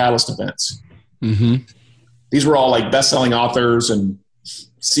speak at Catalyst events, these were all like best-selling authors and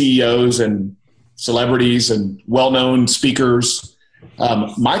CEOs and celebrities and well-known speakers.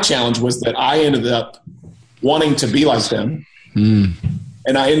 My challenge was that I ended up wanting to be like them.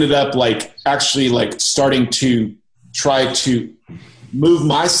 And I ended up actually starting to try to move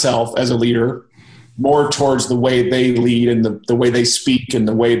myself as a leader more towards the way they lead and the way they speak and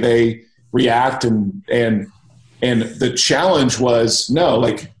the way they react. And the challenge was, no,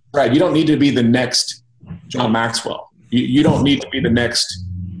 Brad, you don't need to be the next John Maxwell. You don't need to be the next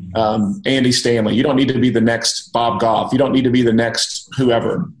Andy Stanley. You don't need to be the next Bob Goff. You don't need to be the next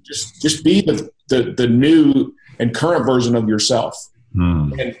whoever. Just be the new and current version of yourself.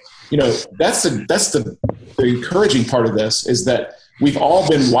 And that's the encouraging part of this is that we've all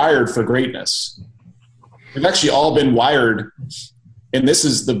been wired for greatness. We've actually all been wired, and this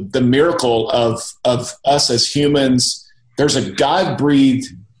is the miracle of us as humans. There's a God-breathed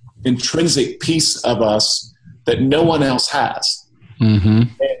intrinsic piece of us that no one else has. And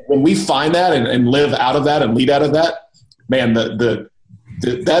when we find that and live out of that and lead out of that, man,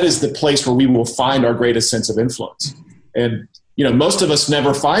 that is the place where we will find our greatest sense of influence. And most of us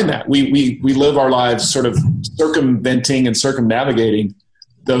never find that. We live our lives sort of circumventing and circumnavigating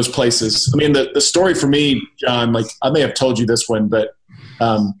those places. I mean, the story for me, John, I may have told you this one, but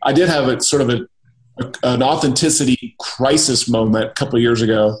I did have an authenticity crisis moment a couple of years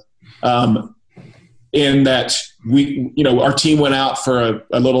ago. in that our team went out for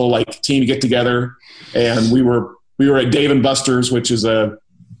a little like team get together, and we were at Dave and Buster's, which is well,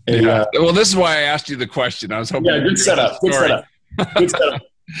 this is why I asked you the question. I was hoping. Yeah, good setup. Good setup.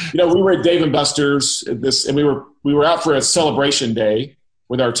 We were at Dave and Buster's and we were out for a celebration day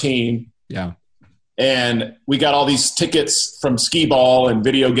with our team. Yeah. And we got all these tickets from skee ball and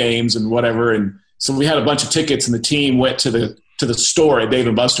video games and whatever. And so we had a bunch of tickets, and the team went to the store at Dave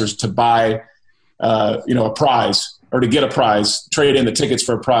and Buster's to buy, a prize, or to get a prize, trade in the tickets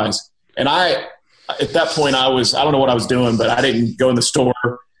for a prize. And at that point I don't know what I was doing, but I didn't go in the store.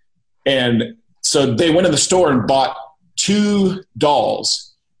 And so they went in the store and bought 2 dolls.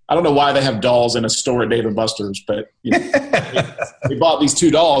 I don't know why they have dolls in a store at Dave & Buster's, but they bought these 2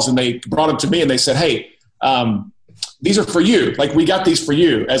 dolls, and they brought them to me, and they said, "Hey, these are for you. Like, we got these for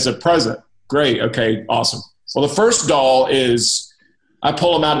you as a present." Great. Okay. Awesome. Well, the first doll is, I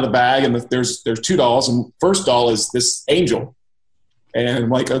pull them out of the bag, and there's 2 dolls, and first doll is this angel. And I'm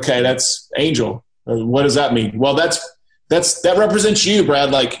like, okay, that's Angel. What does that mean? Well, that represents you,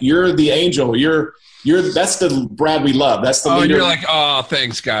 Brad. Like, you're the angel. That's the Brad we love. That's the leader. And you're like, oh,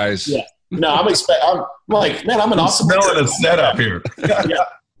 thanks, guys. Yeah. No, I'm like, man, I'm an awesome. Smelling a setup here. Yeah,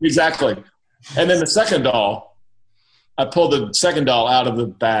 exactly. And then the second doll, I pull the second doll out of the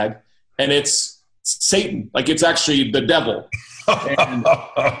bag, and it's Satan. Like, it's actually the devil.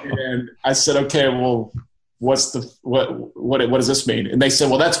 And I said, okay, well, what does this mean? And they said,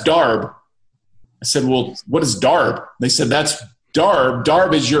 well, that's Darb. I said, well, what is Darb? They said, that's Darb.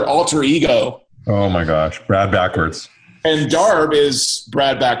 Darb is your alter ego. Oh my gosh, Brad backwards. And Darb is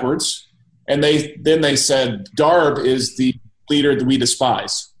Brad backwards. And they said, Darb is the leader that we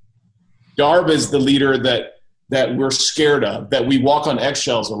despise. Darb is the leader that we're scared of, that we walk on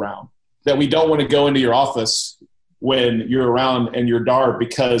eggshells around, that we don't want to go into your office when you're around and you're Darb,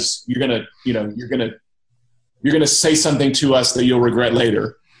 because you're gonna say something to us that you'll regret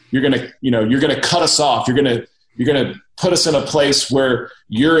later. You're gonna cut us off. You're gonna put us in a place where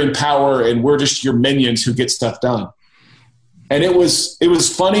you're in power and we're just your minions who get stuff done. And it was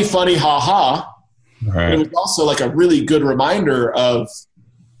funny, ha. Right. It was also like a really good reminder of,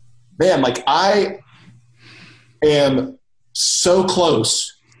 man, like, I am so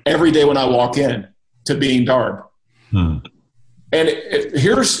close every day when I walk in to being Darb. And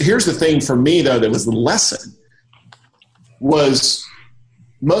here's the thing for me, though, that was the lesson, was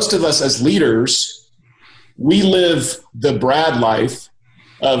most of us as leaders, we live the Brad life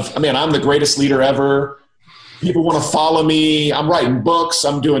of, I'm the greatest leader ever. People want to follow me. I'm writing books.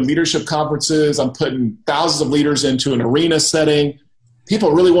 I'm doing leadership conferences. I'm putting thousands of leaders into an arena setting.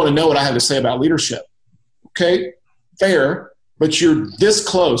 People really want to know what I have to say about leadership. Okay, fair, but you're this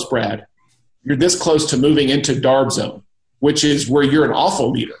close, Brad. You're this close to moving into Darb zone, which is where you're an awful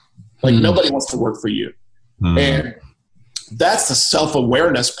leader. Like, nobody wants to work for you. And that's the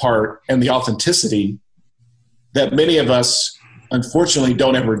self-awareness part and the authenticity that many of us, unfortunately,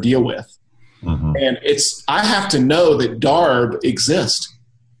 don't ever deal with. And I have to know that Darb exists,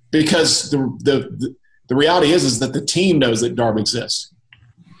 because the reality is that the team knows that Darb exists.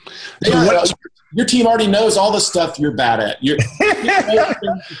 Your team already knows all the stuff you're bad at. You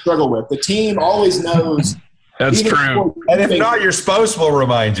struggle with. The team always knows. That's true. And if not, your spouse will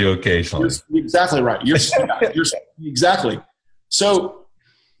remind you occasionally. You're exactly right. You're exactly. So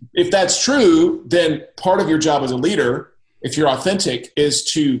if that's true, then part of your job as a leader, if you're authentic, is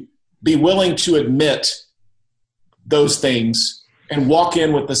to be willing to admit those things and walk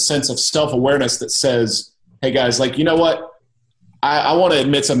in with a sense of self-awareness that says, hey guys, like, you know what? I want to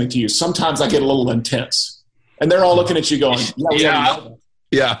admit something to you. Sometimes I get a little intense, and they're all looking at you going, yeah.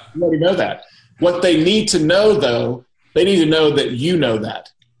 You already know that. What they need to know, though, they need to know that you know that.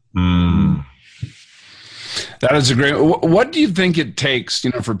 That is a great. What do you think it takes,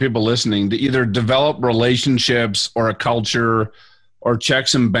 for people listening, to either develop relationships or a culture or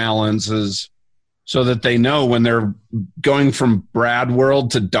checks and balances so that they know when they're going from Brad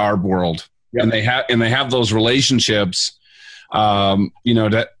world to Darb world, and they have those relationships,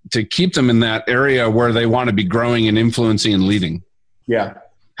 to keep them in that area where they want to be growing and influencing and leading. Yeah.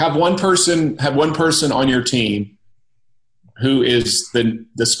 Have one person on your team who is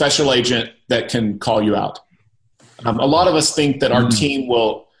the special agent that can call you out. A lot of us think that our team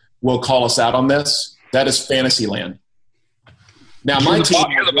will call us out on this. That is fantasy land. Now, you're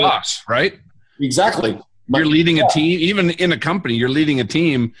the boss, right? Exactly. You're leading a team, even in a company, you're leading a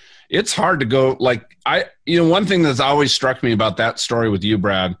team. It's hard to go one thing that's always struck me about that story with you,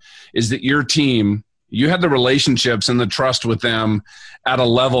 Brad, is that your team, you had the relationships and the trust with them at a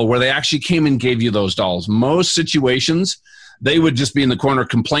level where they actually came and gave you those dolls. Most situations, they would just be in the corner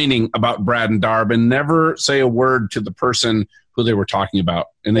complaining about Brad and Darb and never say a word to the person who they were talking about.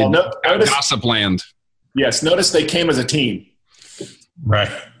 And they gossip land. Yes. Notice they came as a team.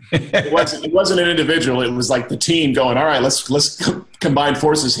 Right. It wasn't an individual. It was like the team going, all right, let's combine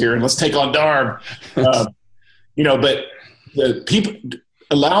forces here and let's take on Darb. But the people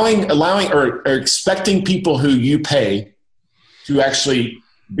allowing or expecting people who you pay to actually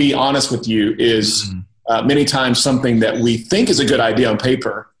be honest with you is many times something that we think is a good idea on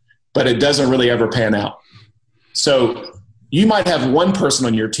paper, but it doesn't really ever pan out. So you might have one person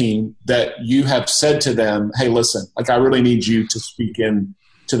on your team that you have said to them, hey, listen, like I really need you to speak in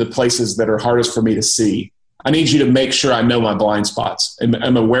to the places that are hardest for me to see. I need you to make sure I know my blind spots and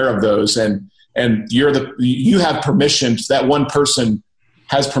I'm aware of those. And you have permission. That one person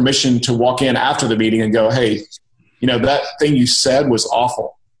has permission to walk in after the meeting and go, hey, that thing you said was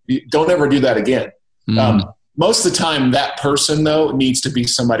awful. Don't ever do that again. Most of the time that person though needs to be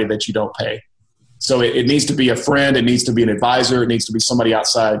somebody that you don't pay. So it needs to be a friend. It needs to be an advisor. It needs to be somebody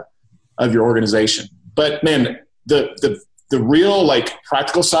outside of your organization. But man, the real like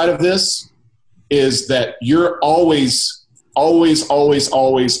practical side of this is that you're always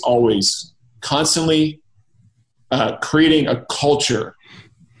constantly creating a culture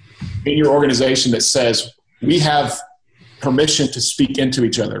in your organization that says we have permission to speak into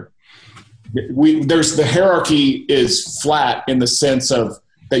each other. There's the hierarchy is flat in the sense of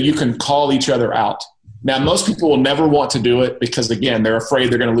that you can call each other out. Now, most people will never want to do it because, again, they're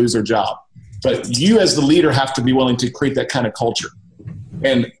afraid they're going to lose their job. But you as the leader have to be willing to create that kind of culture.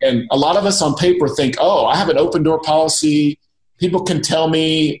 And a lot of us on paper think, oh, I have an open door policy. People can tell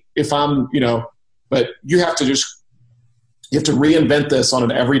me if I'm, but you have to reinvent this on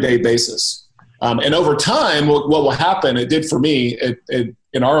an everyday basis. And over time, what will happen, it did for me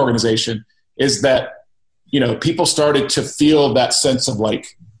in our organization, is that, people started to feel that sense of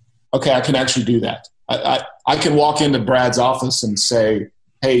like, okay, I can actually do that. I can walk into Brad's office and say,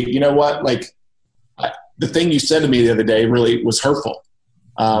 hey, you know what? Like the thing you said to me the other day really was hurtful.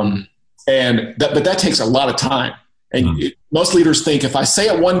 But that takes a lot of time. And most leaders think if I say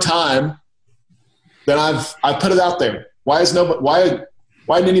it one time, then I've put it out there. Why didn't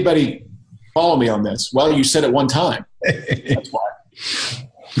anybody follow me on this? Well, you said it one time. That's why.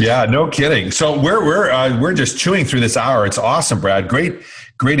 Yeah, no kidding. So we're just chewing through this hour. It's awesome, Brad.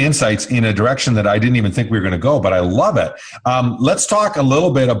 Great insights in a direction that I didn't even think we were going to go, but I love it. Let's talk a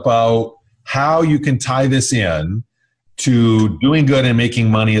little bit about how you can tie this in to doing good and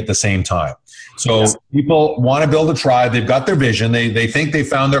making money at the same time. So people want to build a tribe. They've got their vision. They think they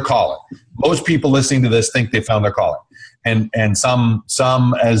found their calling. Most people listening to this think they found their calling. And some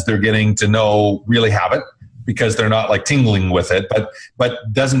as they're getting to know really haven't, because they're not like tingling with it, but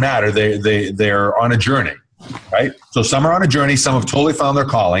doesn't matter. They're on a journey, right? So some are on a journey. Some have totally found their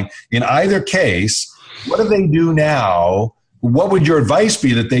calling. In either case, what do they do now? What would your advice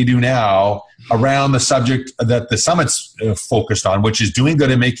be that they do now around the subject that the summit's focused on, which is doing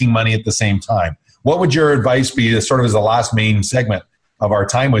good and making money at the same time? What would your advice be, sort of as the last main segment of our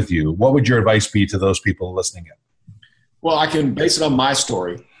time with you? What would your advice be to those people listening in? Well, I can base it on my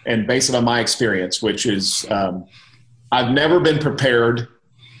story and base it on my experience, which is I've never been prepared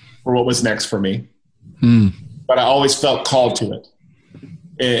for what was next for me, but I always felt called to it.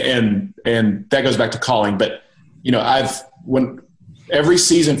 And that goes back to calling. But, every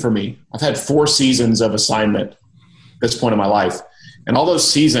season for me, I've had 4 seasons of assignment at this point in my life. And all those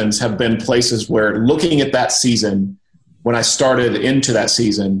seasons have been places where looking at that season, when I started into that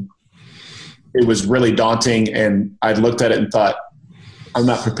season, it was really daunting. And I looked at it and thought, I'm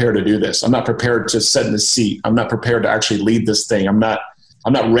not prepared to do this. I'm not prepared to sit in the seat. I'm not prepared to actually lead this thing. I'm not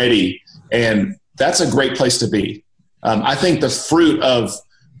ready. And that's a great place to be. I think the fruit of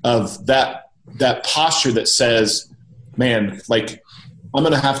that posture that says, man, like I'm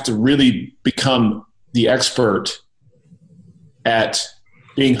going to have to really become the expert at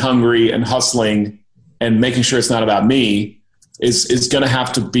being hungry and hustling and making sure it's not about me is going to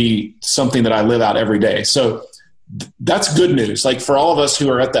have to be something that I live out every day. So that's good news. Like for all of us who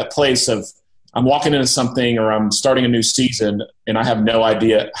are at that place of I'm walking into something or I'm starting a new season and I have no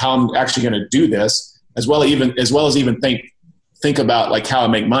idea how I'm actually going to do this, as well as even think about like how I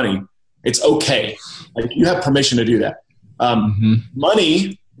make money. It's okay. Like you have permission to do that.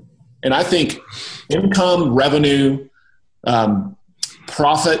 Money, and I think income, revenue,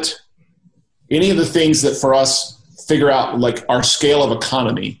 profit, any of the things that for us figure out like our scale of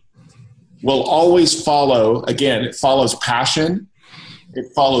economy will always follow. Again, it follows passion, it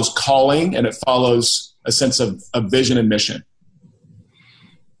follows calling, and it follows a sense of vision and mission.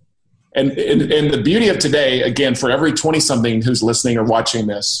 And the beauty of today, again, for every 20-something who's listening or watching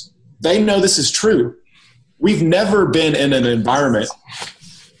this, they know this is true. We've never been in an environment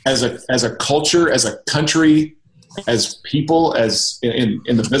as a culture, as a country, as people, as in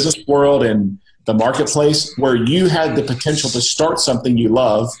the business world and the marketplace, where you had the potential to start something you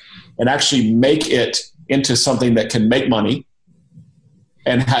love and actually make it into something that can make money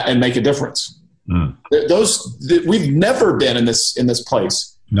and make a difference. We've never been in this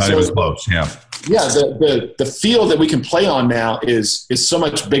place. Not even close. Yeah. Yeah. The field that we can play on now is so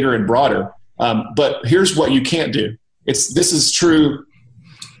much bigger and broader. But here's what you can't do. This is true.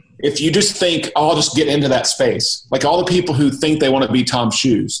 If you just think, I'll just get into that space. Like all the people who think they want to be Tom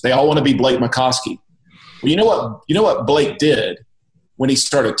Shoes, they all want to be Blake McCoskey. Well, you know what Blake did when he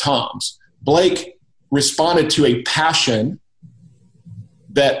started Tom's? Blake responded to a passion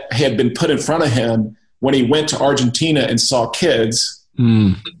that had been put in front of him when he went to Argentina and saw kids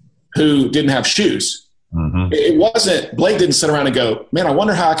who didn't have shoes. It wasn't, Blake didn't sit around and go, man, I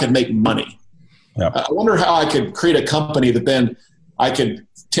wonder how I could make money. Yep. I wonder how I could create a company that then I could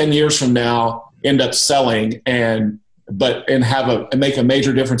 10 years from now end up selling and make a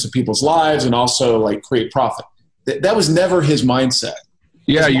major difference in people's lives and also like create profit. That was never his mindset.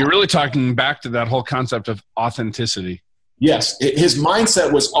 Yeah, you're really talking back to that whole concept of authenticity. Yes. His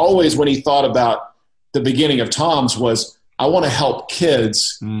mindset was always, when he thought about the beginning of Tom's, was I want to help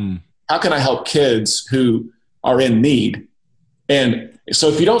kids. How can I help kids who are in need? And so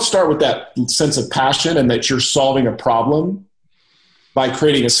if you don't start with that sense of passion and that you're solving a problem by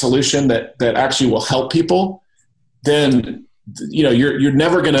creating a solution that actually will help people, then you're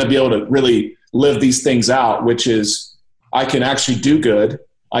never going to be able to really live these things out, which is I can actually do good.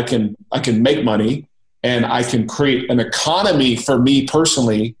 I can make money, and I can create an economy for me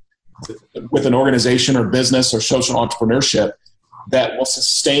personally with an organization or business or social entrepreneurship that will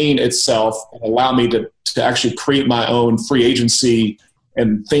sustain itself and allow me to actually create my own free agency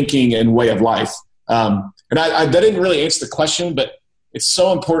and thinking and way of life. And I didn't really answer the question, but it's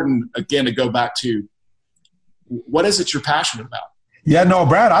so important, again, to go back to what is it you're passionate about? Yeah, no,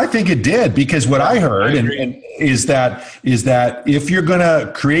 Brad, I think it did, because what I heard is that if you're going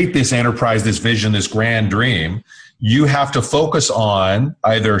to create this enterprise, this vision, this grand dream, you have to focus on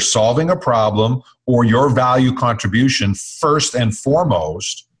either solving a problem or your value contribution first and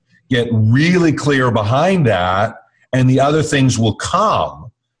foremost, get really clear behind that, and the other things will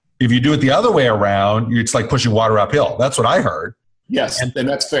come. If you do it the other way around, it's like pushing water uphill. That's what I heard. Yes, and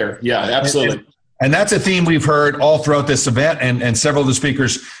that's fair. Yeah, absolutely. And that's a theme we've heard all throughout this event, and several of the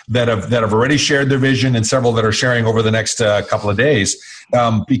speakers that have already shared their vision, and several that are sharing over the next couple of days.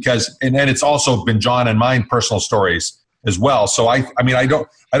 Because it's also been John and mine personal stories as well. So I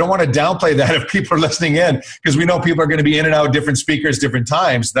don't want to downplay that if people are listening in, because we know people are going to be in and out, different speakers, different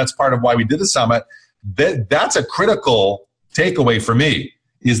times. That's part of why we did the summit. That's a critical takeaway for me,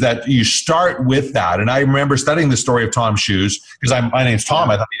 is that you start with that. And I remember studying the story of Tom Shoes, because my name's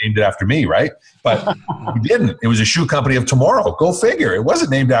Tom. I thought he named it after me, right? But he didn't. It was a shoe company of tomorrow. Go figure. It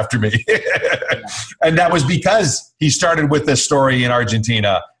wasn't named after me. And that was because he started with this story in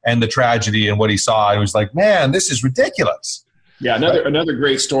Argentina and the tragedy and what he saw. And he was like, man, this is ridiculous. Yeah, another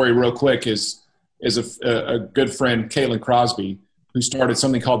great story real quick is a good friend, Caitlin Crosby, who started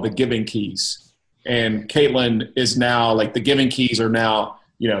something called the Giving Keys. And Caitlin is now, like, the Giving Keys are now,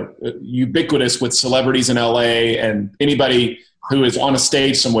 ubiquitous with celebrities in LA and anybody who is on a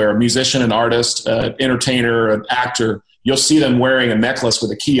stage somewhere, a musician, an artist, an entertainer, an actor, you'll see them wearing a necklace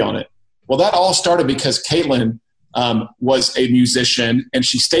with a key on it. Well, that all started because Caitlin was a musician, and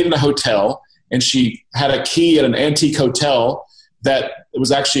she stayed in a hotel, and she had a key at an antique hotel that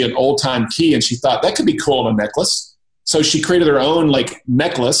was actually an old-time key, and she thought that could be cool on a necklace. So she created her own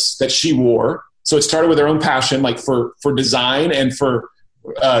necklace that she wore. So it started with her own passion, for design and for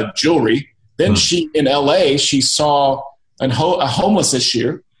jewelry. Then she, in LA, she saw a homeless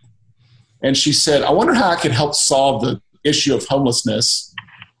issue, and she said, I wonder how I could help solve the issue of homelessness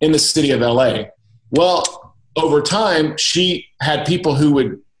in the city of LA. Well, over time, she had people who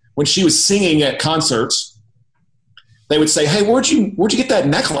would, when she was singing at concerts, they would say, hey, where'd you get that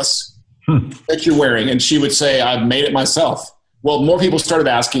necklace that you're wearing? And she would say, I made it myself. Well, more people started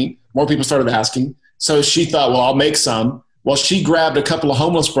asking. So she thought, well, I'll make some. Well, she grabbed a couple of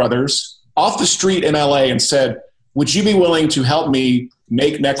homeless brothers off the street in LA and said, would you be willing to help me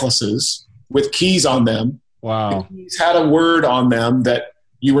make necklaces with keys on them? Wow. The keys had a word on them that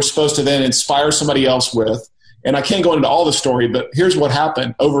you were supposed to then inspire somebody else with. And I can't go into all the story, but here's what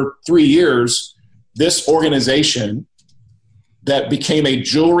happened. Over 3 years, this organization that became a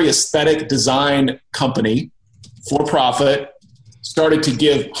jewelry aesthetic design company for profit started to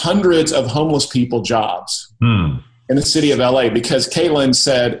give hundreds of homeless people jobs in the city of LA because Caitlin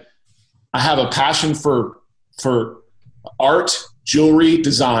said, I have a passion for art, jewelry,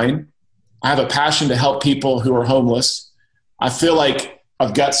 design. I have a passion to help people who are homeless. I feel like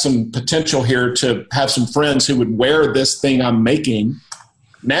I've got some potential here to have some friends who would wear this thing I'm making.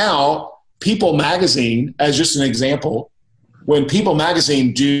 Now, People Magazine, as just an example, when People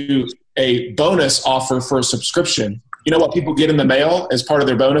Magazine do a bonus offer for a subscription, you know what people get in the mail as part of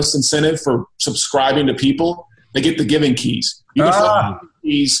their bonus incentive for subscribing to People? They get the giving keys. You can find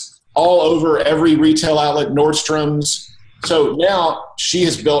keys all over every retail outlet, Nordstrom's. So now she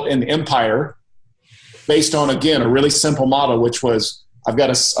has built an empire based on, again, a really simple model, which was I've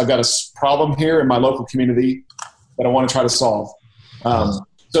got a problem here in my local community that I want to try to solve.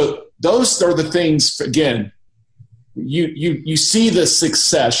 So those are the things, again, you see the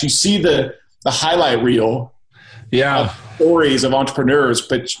success, you see the highlight reel of stories of entrepreneurs,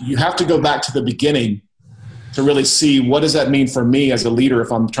 but you have to go back to the beginning to really see what does that mean for me as a leader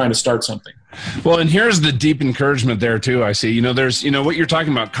if I'm trying to start something. Well, and here's the deep encouragement there too. I see, there's, what you're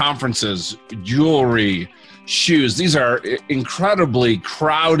talking about, conferences, jewelry, shoes. These are incredibly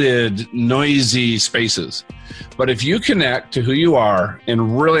crowded, noisy spaces. But if you connect to who you are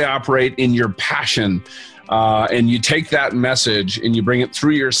and really operate in your passion, and you take that message and you bring it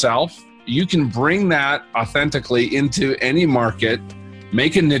through yourself, you can bring that authentically into any market,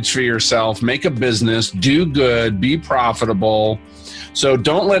 make a niche for yourself, make a business, do good, be profitable. So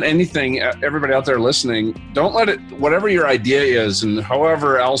don't let anything, everybody out there listening, don't let it, whatever your idea is and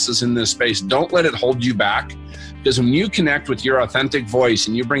however else is in this space, don't let it hold you back. Because when you connect with your authentic voice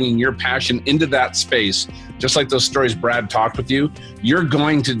and you're bringing your passion into that space, just like those stories Brad talked with you, you're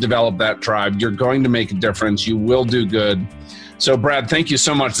going to develop that tribe. You're going to make a difference. You will do good. So Brad, thank you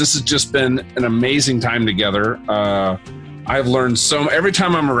so much. This has just been an amazing time together. I've learned so much. Every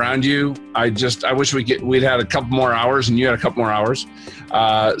time I'm around you, I wish we'd had a couple more hours and you had a couple more hours.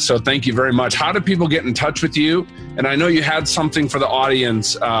 So thank you very much. How do people get in touch with you? And I know you had something for the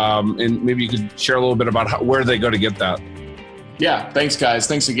audience, and maybe you could share a little bit about where they go to get that. Yeah, thanks guys.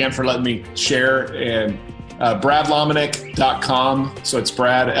 Thanks again for letting me share. And bradlomenick.com. So it's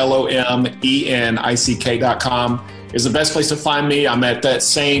Brad, LOMENICK.com is the best place to find me. I'm at that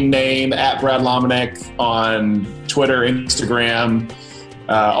same name, at Brad Lomenick, on Twitter, Instagram,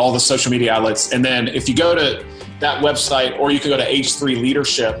 all the social media outlets. And then if you go to that website, or you can go to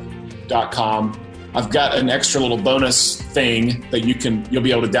h3leadership.com, I've got an extra little bonus thing that you'll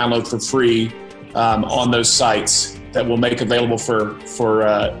be able to download for free on those sites that we'll make available for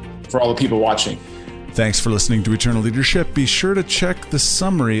all the people watching. Thanks for listening to Eternal Leadership. Be sure to check the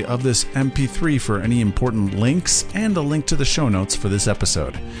summary of this MP3 for any important links and a link to the show notes for this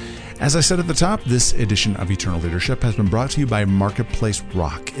episode. As I said at the top, this edition of Eternal Leadership has been brought to you by Marketplace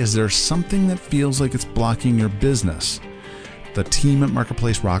Rock. Is there something that feels like it's blocking your business? The team at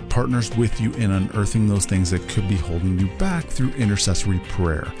Marketplace Rock partners with you in unearthing those things that could be holding you back through intercessory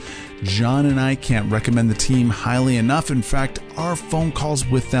prayer. John and I can't recommend the team highly enough. In fact, our phone calls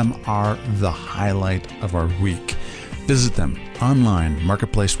with them are the highlight of our week. Visit them online,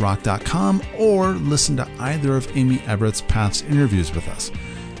 marketplacerock.com, or listen to either of Amy Everett's past interviews with us,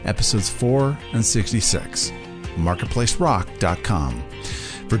 episodes 4 and 66, marketplacerock.com.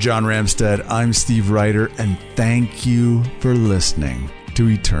 For John Ramstead, I'm Steve Ryder, and thank you for listening to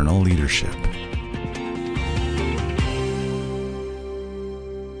Eternal Leadership.